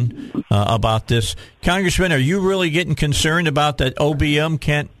on about this, Congressman, are you really getting concerned about that OBM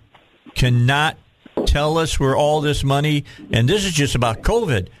cannot tell us where all this money, and this is just about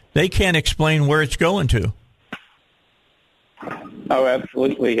COVID, they can't explain where it's going to? Oh,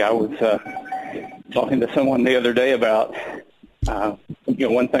 absolutely. I was talking to someone the other day about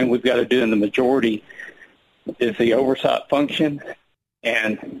one thing we've got to do in the majority is the oversight function,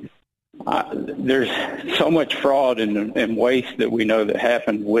 and there's so much fraud and waste that we know that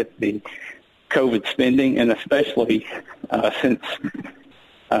happened with the COVID spending, and especially since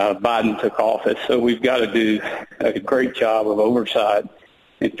Biden took office. So we've got to do a great job of oversight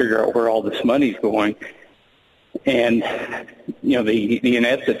and figure out where all this money's going. And, the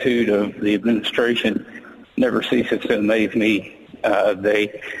ineptitude of the administration never ceases to amaze me.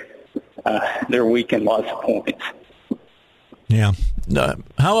 They're weak in lots of points. Yeah.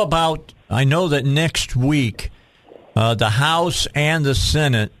 How about, I know that next week the House and the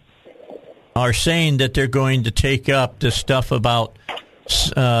Senate are saying that they're going to take up this stuff about,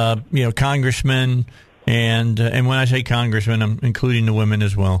 congressmen, and when I say congressmen, I'm including the women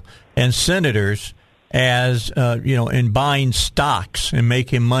as well, and senators, as in buying stocks and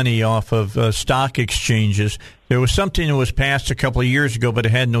making money off of stock exchanges. There was something that was passed a couple of years ago, but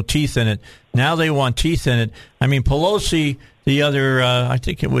it had no teeth in it. Now they want teeth in it. I mean, Pelosi, the other, I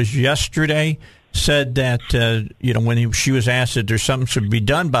think it was yesterday, said that, when she was asked if there's something should be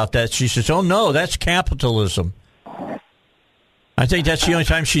done about that, she says, oh, no, that's capitalism. I think that's the only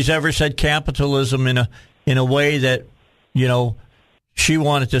time she's ever said capitalism in a way that, she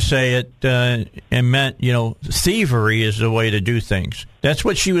wanted to say it and meant, thievery is the way to do things. That's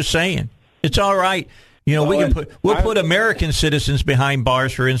what she was saying. It's all right. We'll put American citizens behind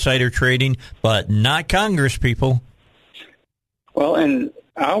bars for insider trading, but not Congress people. Well, and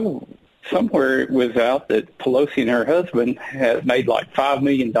somewhere it was out that Pelosi and her husband had made like $5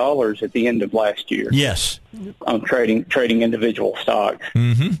 million at the end of last year. Yes. On trading individual stocks.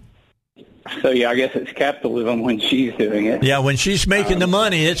 Mm-hmm. So, I guess it's capitalism when she's doing it. Yeah, when she's making the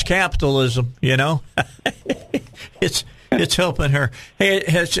money, it's capitalism, It's helping her. Hey,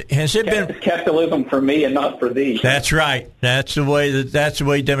 has it been... It's capitalism for me and not for thee. That's right. That's the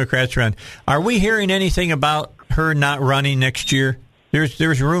way Democrats run. Are we hearing anything about her not running next year?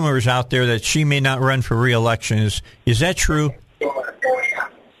 There's rumors out there that she may not run for re-election. Is that true?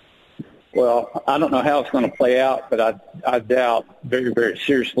 Well, I don't know how it's going to play out, but I doubt very, very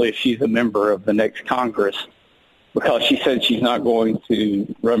seriously if she's a member of the next Congress, because she said she's not going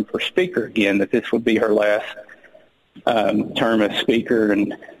to run for Speaker again, that this would be her last term as Speaker,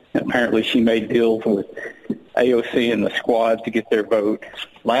 and apparently she made deals with AOC and the squad to get their vote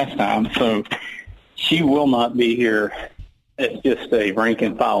last time, so she will not be here as just a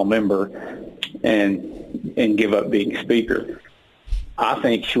rank-and-file member, and and give up being Speaker. I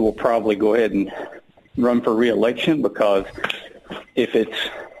think she will probably go ahead and run for re-election, because if it's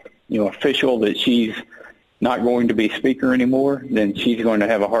official that she's not going to be Speaker anymore, then she's going to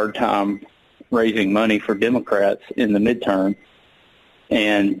have a hard time raising money for Democrats in the midterm.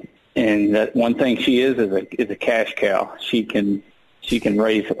 And that one thing she is a cash cow. She can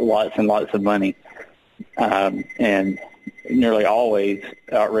raise lots and lots of money, and nearly always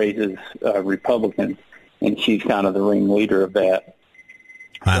outraises Republicans, and she's kind of the ringleader of that.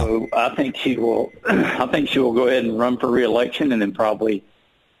 Wow. So I think she will. I think she will go ahead and run for re-election, and then probably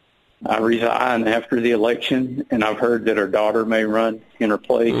resign after the election. And I've heard that her daughter may run in her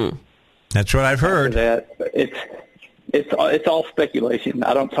place. That's what I've heard. That it's all speculation.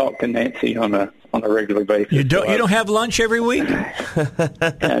 I don't talk to Nancy on a regular basis. You don't have lunch every week?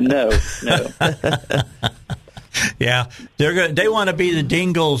 No. Yeah, they want to be the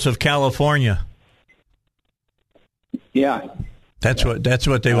Dingles of California. Yeah. That's what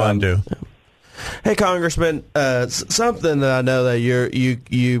they want to do. Hey, Congressman, something that I know that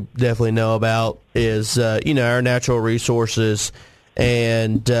you definitely know about is our natural resources,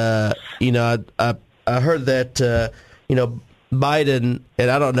 and I heard that Biden, and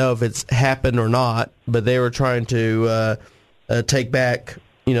I don't know if it's happened or not, but they were trying to take back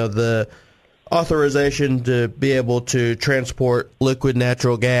the authorization to be able to transport liquid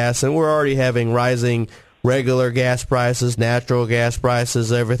natural gas, and we're already having rising regular gas prices, natural gas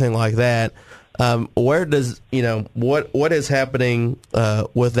prices, everything like that. Where does what is happening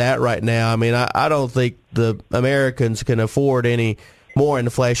with that right now? I mean, I don't think the Americans can afford any more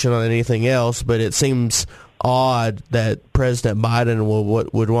inflation on anything else, but it seems odd that President Biden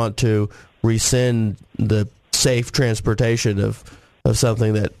would want to rescind the safe transportation of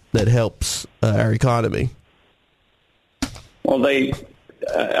something that helps our economy. Well, I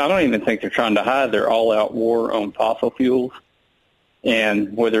don't even think they're trying to hide their all-out war on fossil fuels,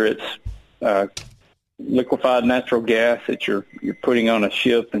 and whether it's liquefied natural gas that you're putting on a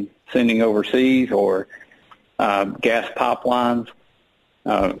ship and sending overseas, or gas pipelines.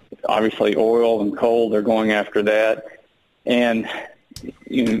 Obviously, oil and coal, they're going after that. And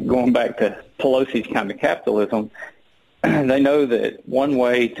going back to Pelosi's kind of capitalism, they know that one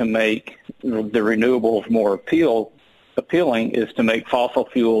way to make the renewables more appealing is to make fossil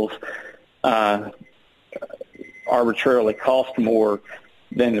fuels arbitrarily cost more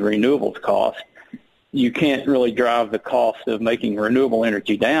than the renewables cost. You can't really drive the cost of making renewable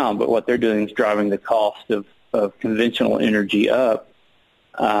energy down, but what they're doing is driving the cost of conventional energy up,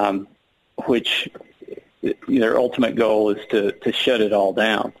 which their ultimate goal is to shut it all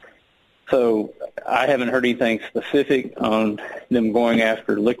down. So I haven't heard anything specific on them going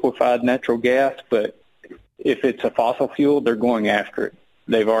after liquefied natural gas, but if it's a fossil fuel, they're going after it.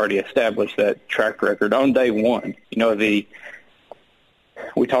 They've already established that track record on day one.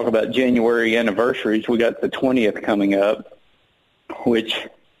 We talk about January anniversaries. We got the 20th coming up, which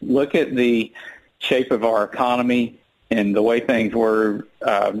look at the shape of our economy and the way things were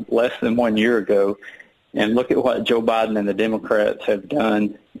less than 1 year ago, and look at what Joe Biden and the Democrats have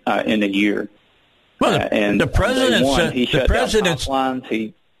done in a year. Well, and the president said he shut down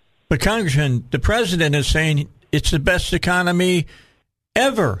pipelines. But Congressman, the president is saying it's the best economy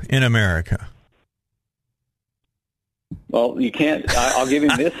ever in America. Well, you can't. I'll give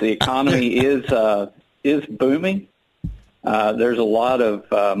him this: the economy is booming. There's a lot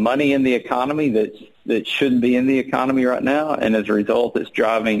of money in the economy that shouldn't be in the economy right now, and as a result, it's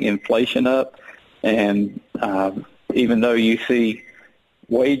driving inflation up. And even though you see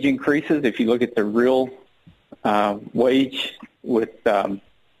wage increases, if you look at the real wage with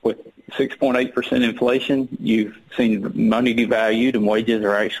 6.8% inflation, you've seen money devalued and wages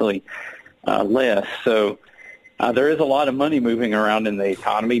are actually less. So there is a lot of money moving around in the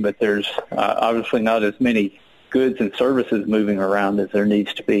economy, but there's obviously not as many goods and services moving around as there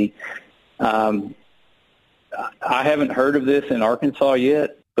needs to be. I haven't heard of this in Arkansas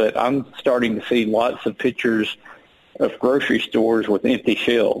yet, but I'm starting to see lots of pictures of grocery stores with empty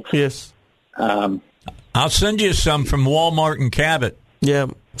shelves. Yes. I'll send you some from Walmart and Cabot. Yeah,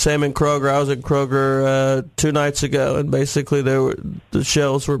 same in Kroger. I was at Kroger 2 nights ago, and basically the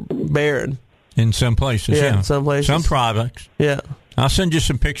shelves were barren. In some places, yeah. In some places. Some products. Yeah. I'll send you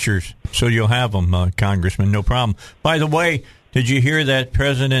some pictures so you'll have them, Congressman, no problem. By the way, did you hear that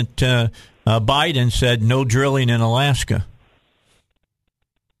President Biden said no drilling in Alaska?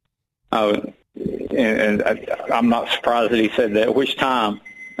 Oh, and I'm not surprised that he said that. Which time?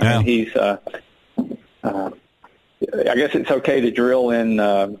 Yeah. I mean, I guess it's okay to drill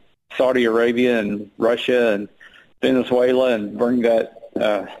in Saudi Arabia and Russia and Venezuela and bring that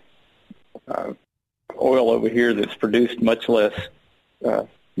oil over here that's produced much less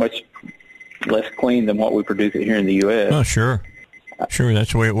clean than what we produce it here in the U.S. Oh, sure. That's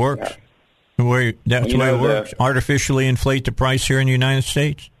the way it works. Yeah. That's the way it works. Artificially inflate the price here in the United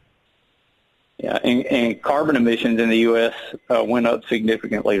States. Yeah, and carbon emissions in the U.S. Went up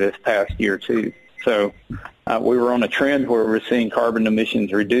significantly this past year, too. So we were on a trend where we're seeing carbon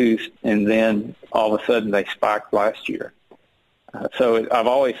emissions reduced, and then all of a sudden they spiked last year. So I've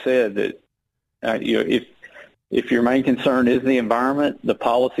always said that if your main concern is the environment, the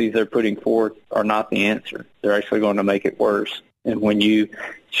policies they're putting forth are not the answer. They're actually going to make it worse. And when you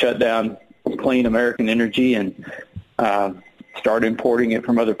shut down clean American energy and start importing it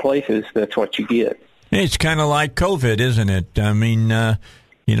from other places, that's what you get. It's kind of like COVID, isn't it? I mean,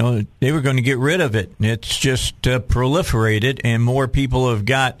 they were going to get rid of it. It's just proliferated, and more people have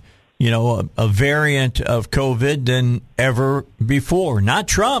got, a variant of COVID than ever before. Not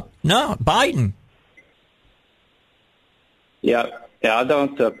Trump. No, Biden. Yeah, I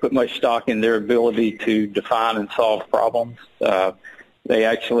don't put much stock in their ability to define and solve problems. They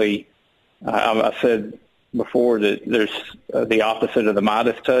actually, I said before that there's the opposite of the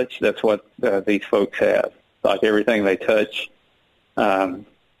Midas touch. That's what these folks have. Like everything they touch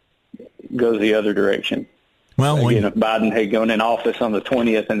goes the other direction. Well, again, if Biden had gone in office on the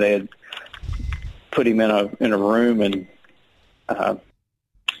 20th and they had put him in a room and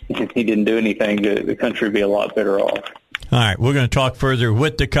he didn't do anything, the country would be a lot better off. All right, we're going to talk further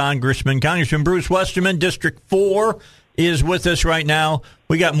with the Congressman. Congressman Bruce Westerman, District 4, is with us right now.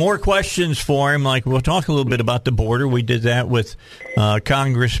 We got more questions for him. Like, we'll talk a little bit about the border. We did that with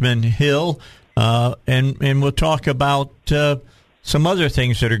Congressman Hill, and we'll talk about some other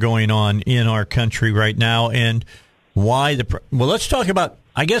things that are going on in our country right now and why well, let's talk about.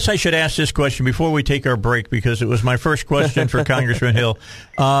 I guess I should ask this question before we take our break because it was my first question for Congressman Hill.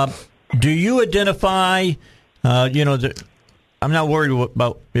 Do you identify? I'm not worried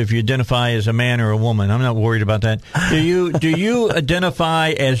about if you identify as a man or a woman. I'm not worried about that. Do you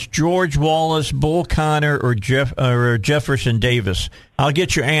identify as George Wallace, Bull Connor, or Jefferson Davis? I'll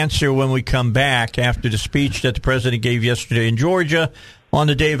get your answer when we come back after the speech that the president gave yesterday in Georgia on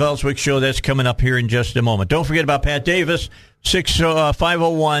the Dave Elswick Show. That's coming up here in just a moment. Don't forget about Pat Davis,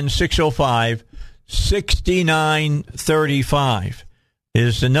 501-605-6935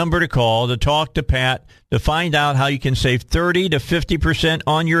 is the number to call to talk to Pat to find out how you can save 30 to 50%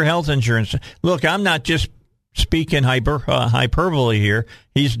 on your health insurance. Look, I'm not just speaking hyperbole here.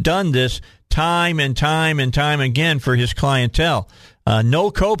 He's done this time and time and time again for his clientele.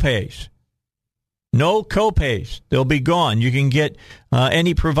 No copays. No copays. They'll be gone. You can get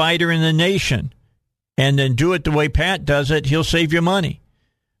any provider in the nation and then do it the way Pat does it. He'll save you money.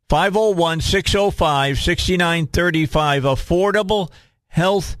 501-605-6935. Affordable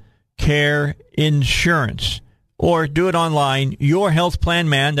health care insurance. Or do it online. Your Health Plan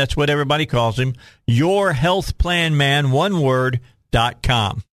Man, that's what everybody calls him. YourHealthPlanMan, one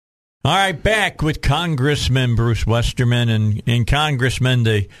word.com. All right, back with Congressman Bruce Westerman. And Congressman,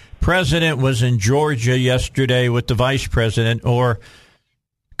 the president was in Georgia yesterday with the vice president, or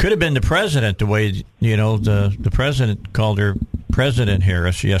could have been the president, the way, the president called her President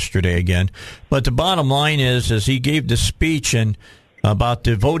Harris yesterday again. But the bottom line is he gave the speech about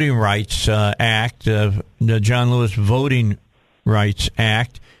the Voting Rights Act, the John Lewis Voting Rights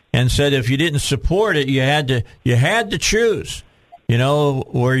Act, and said if you didn't support it, you had to choose.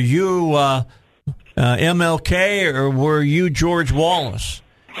 Were you MLK or were you George Wallace?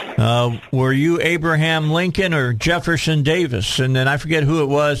 Were you Abraham Lincoln or Jefferson Davis? And then I forget who it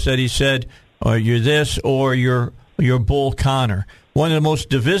was that he said, you're this or you're Bull Connor. One of the most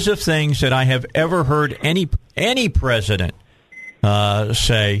divisive things that I have ever heard any president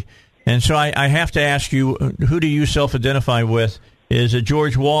say. And so I have to ask you, who do you self-identify with? Is it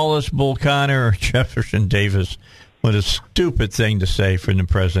George Wallace, Bull Connor, or Jefferson Davis? What a stupid thing to say from the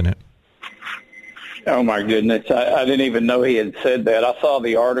president. Oh, my goodness. I didn't even know he had said that. I saw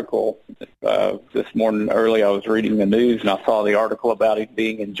the article this morning early. I was reading the news, and I saw the article about him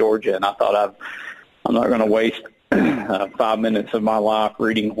being in Georgia, and I thought I'm not going to waste 5 minutes of my life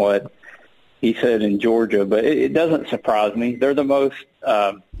reading what he said in Georgia. But it doesn't surprise me. They're the most,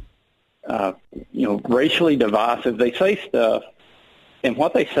 racially divisive. They say stuff, and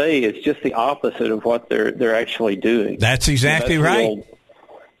what they say is just the opposite of what they're actually doing. That's exactly right.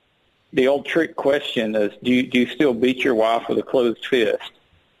 The old trick question is, do you still beat your wife with a closed fist?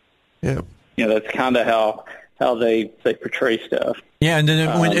 Yeah. That's kind of how they portray stuff. Yeah, and then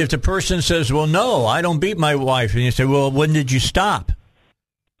if the person says, well, no, I don't beat my wife, and you say, well, when did you stop?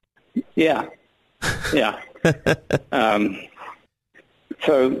 Yeah. Yeah.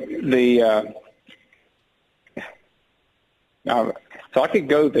 So So I could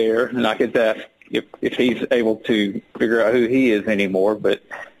go there and I could ask if he's able to figure out who he is anymore, but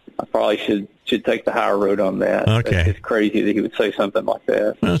I probably should take the higher road on that. Okay. It's just crazy that he would say something like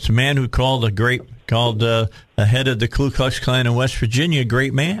that. Well, it's a man who called a head of the Ku Klux Klan in West Virginia a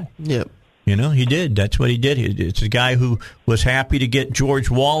great man. Yep. You know, he did. That's what he did. It's a guy who was happy to get George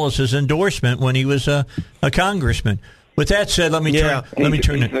Wallace's endorsement when he was a congressman. With that said, let me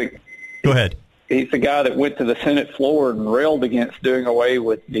turn it. Go ahead. He's the guy that went to the Senate floor and railed against doing away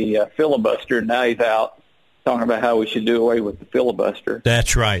with the filibuster, and now he's out talking about how we should do away with the filibuster.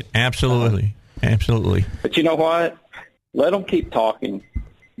 That's right. Absolutely. Absolutely. But you know what? Let them keep talking,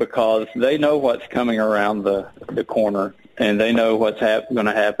 because they know what's coming around the corner, and they know what's going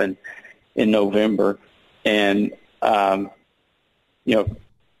to happen in November. And, you know,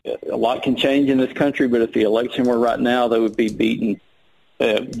 a lot can change in this country, but if the election were right now, they would be beaten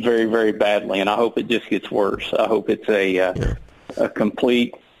very, very badly. And I hope it just gets worse. I hope it's a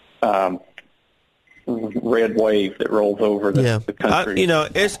complete red wave that rolls over the country.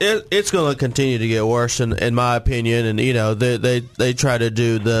 It's going to continue to get worse, in my opinion. And they try to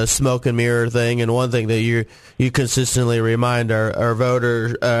do the smoke and mirror thing. And one thing that you consistently remind our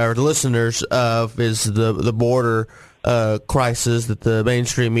voters, our listeners of, is the border crisis that the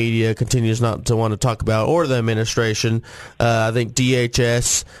mainstream media continues not to want to talk about, or the administration. I think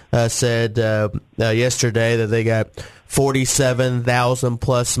DHS said yesterday that they got 47,000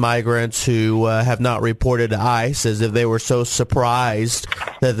 plus migrants who have not reported to ICE, as if they were so surprised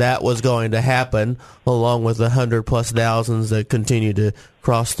that was going to happen, along with the 100 plus thousands that continue to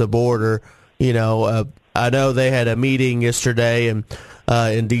cross the border. I know they had a meeting yesterday in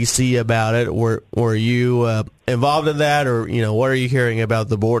D.C. about it. Were you involved in that, or what are you hearing about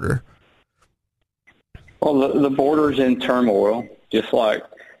the border? Well, the border's in turmoil, just like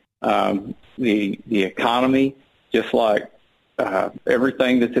the economy, just like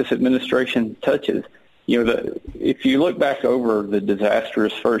everything that this administration touches. If you look back over the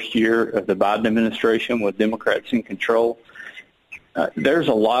disastrous first year of the Biden administration with Democrats in control, there's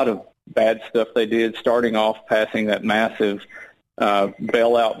a lot of bad stuff they did, starting off passing that massive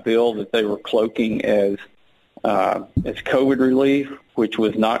bailout bill that they were cloaking as COVID relief, which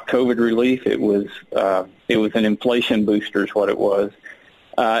was not COVID relief. It was an inflation booster is what it was.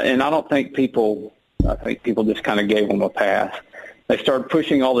 And I think people just kind of gave them a pass. They started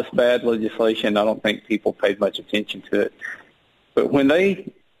pushing all this bad legislation. I don't think people paid much attention to it. But when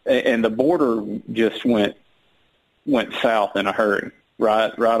the border just went south in a hurry,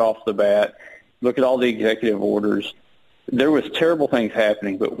 right off the bat. Look at all the executive orders. There was terrible things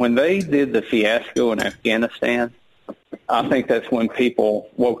happening, but when they did the fiasco in Afghanistan, I think that's when people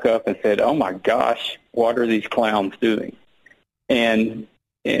woke up and said, "Oh my gosh, what are these clowns doing?" And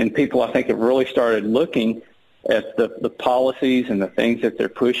people, I think, have really started looking at the policies and the things that they're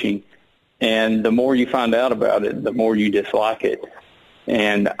pushing. And the more you find out about it, the more you dislike it.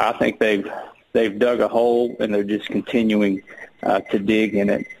 And I think they've dug a hole, and they're just continuing to dig in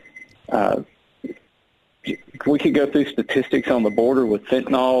it. We could go through statistics on the border with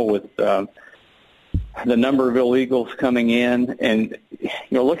fentanyl, with the number of illegals coming in, and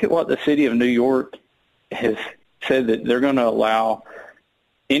look at what the city of New York has said, that they're going to allow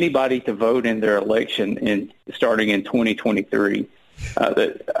anybody to vote in their election starting in 2023.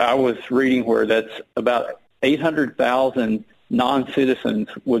 That I was reading where that's about 800,000 non-citizens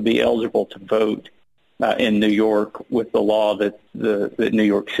would be eligible to vote in New York with the law that New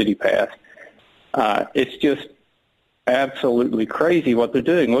York City passed. It's just absolutely crazy what they're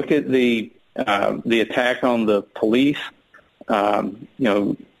doing. Look at the attack on the police. All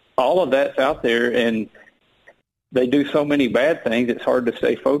of that's out there, and they do so many bad things. It's hard to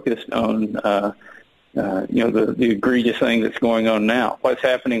stay focused on the egregious thing that's going on now. What's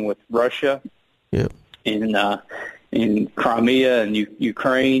happening with Russia, in Crimea and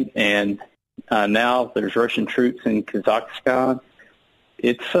Ukraine, and now there's Russian troops in Kazakhstan.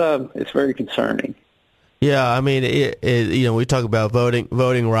 It's very concerning. Yeah, I mean, we talk about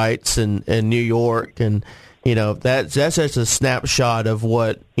voting rights in New York, and that's just a snapshot of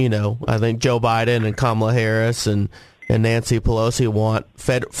what I think Joe Biden and Kamala Harris and Nancy Pelosi want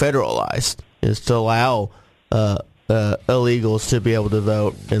federalized, is to allow illegals to be able to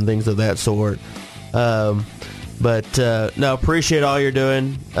vote and things of that sort. But appreciate all you're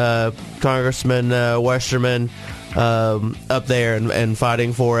doing, Congressman Westerman, up there and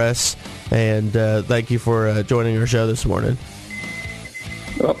fighting for us. And thank you for joining our show this morning.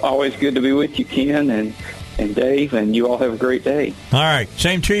 Well, always good to be with you, Ken. and Dave, and you all have a great day. All right.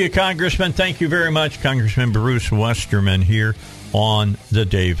 Same to you, Congressman. Thank you very much. Congressman Bruce Westerman here on the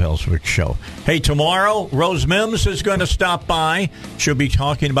Dave Elswick Show. Hey, tomorrow, Rose Mims is going to stop by. She'll be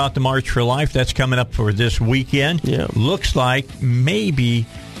talking about the March for Life. That's coming up for this weekend. Yeah. Looks like maybe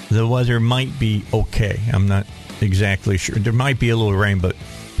the weather might be okay. I'm not exactly sure. There might be a little rain, but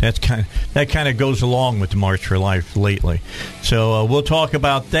that kind of goes along with the March for Life lately. So we'll talk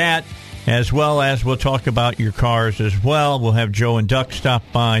about that, as well as we'll talk about your cars as well. We'll have Joe and Duck stop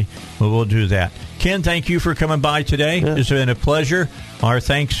by. We'll do that. Ken, thank you for coming by today. Yeah. It's been a pleasure. Our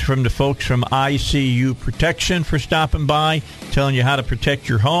thanks from the folks from ICU Protection for stopping by, telling you how to protect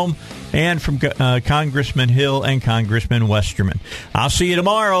your home, and from Congressman Hill and Congressman Westerman. I'll see you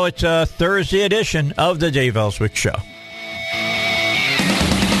tomorrow. It's a Thursday edition of the Dave Elswick Show.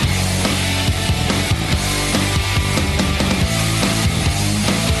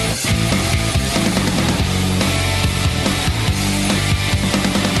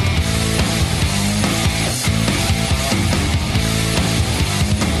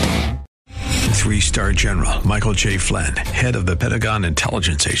 Three-star General Michael J. Flynn, head of the Pentagon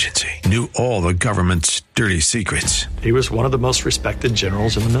Intelligence Agency, knew all the government's dirty secrets. He was one of the most respected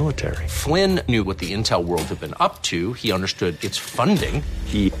generals in the military. Flynn knew what the intel world had been up to. He understood its funding.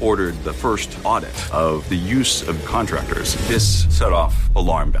 He ordered the first audit of the use of contractors. This set off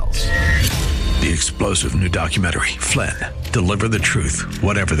alarm bells. The explosive new documentary, Flynn, Deliver the Truth,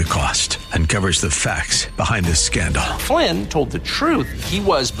 Whatever the Cost, uncovers the facts behind this scandal. Flynn told the truth. He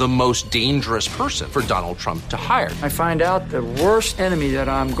was the most dangerous person for Donald Trump to hire. I find out the worst enemy that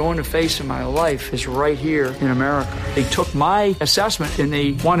I'm going to face in my life is right here in America. They took my assessment and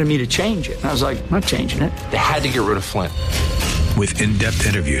they wanted me to change it. And I was like, I'm not changing it. They had to get rid of Flynn. With in-depth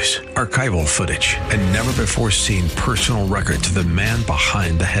interviews, archival footage, and never-before-seen personal records of the man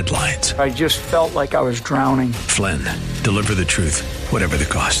behind the headlines. I just felt like I was drowning. Flynn, Deliver the Truth, Whatever the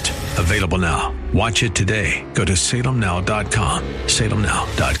Cost. Available now. Watch it today. Go to salemnow.com.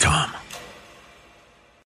 salemnow.com.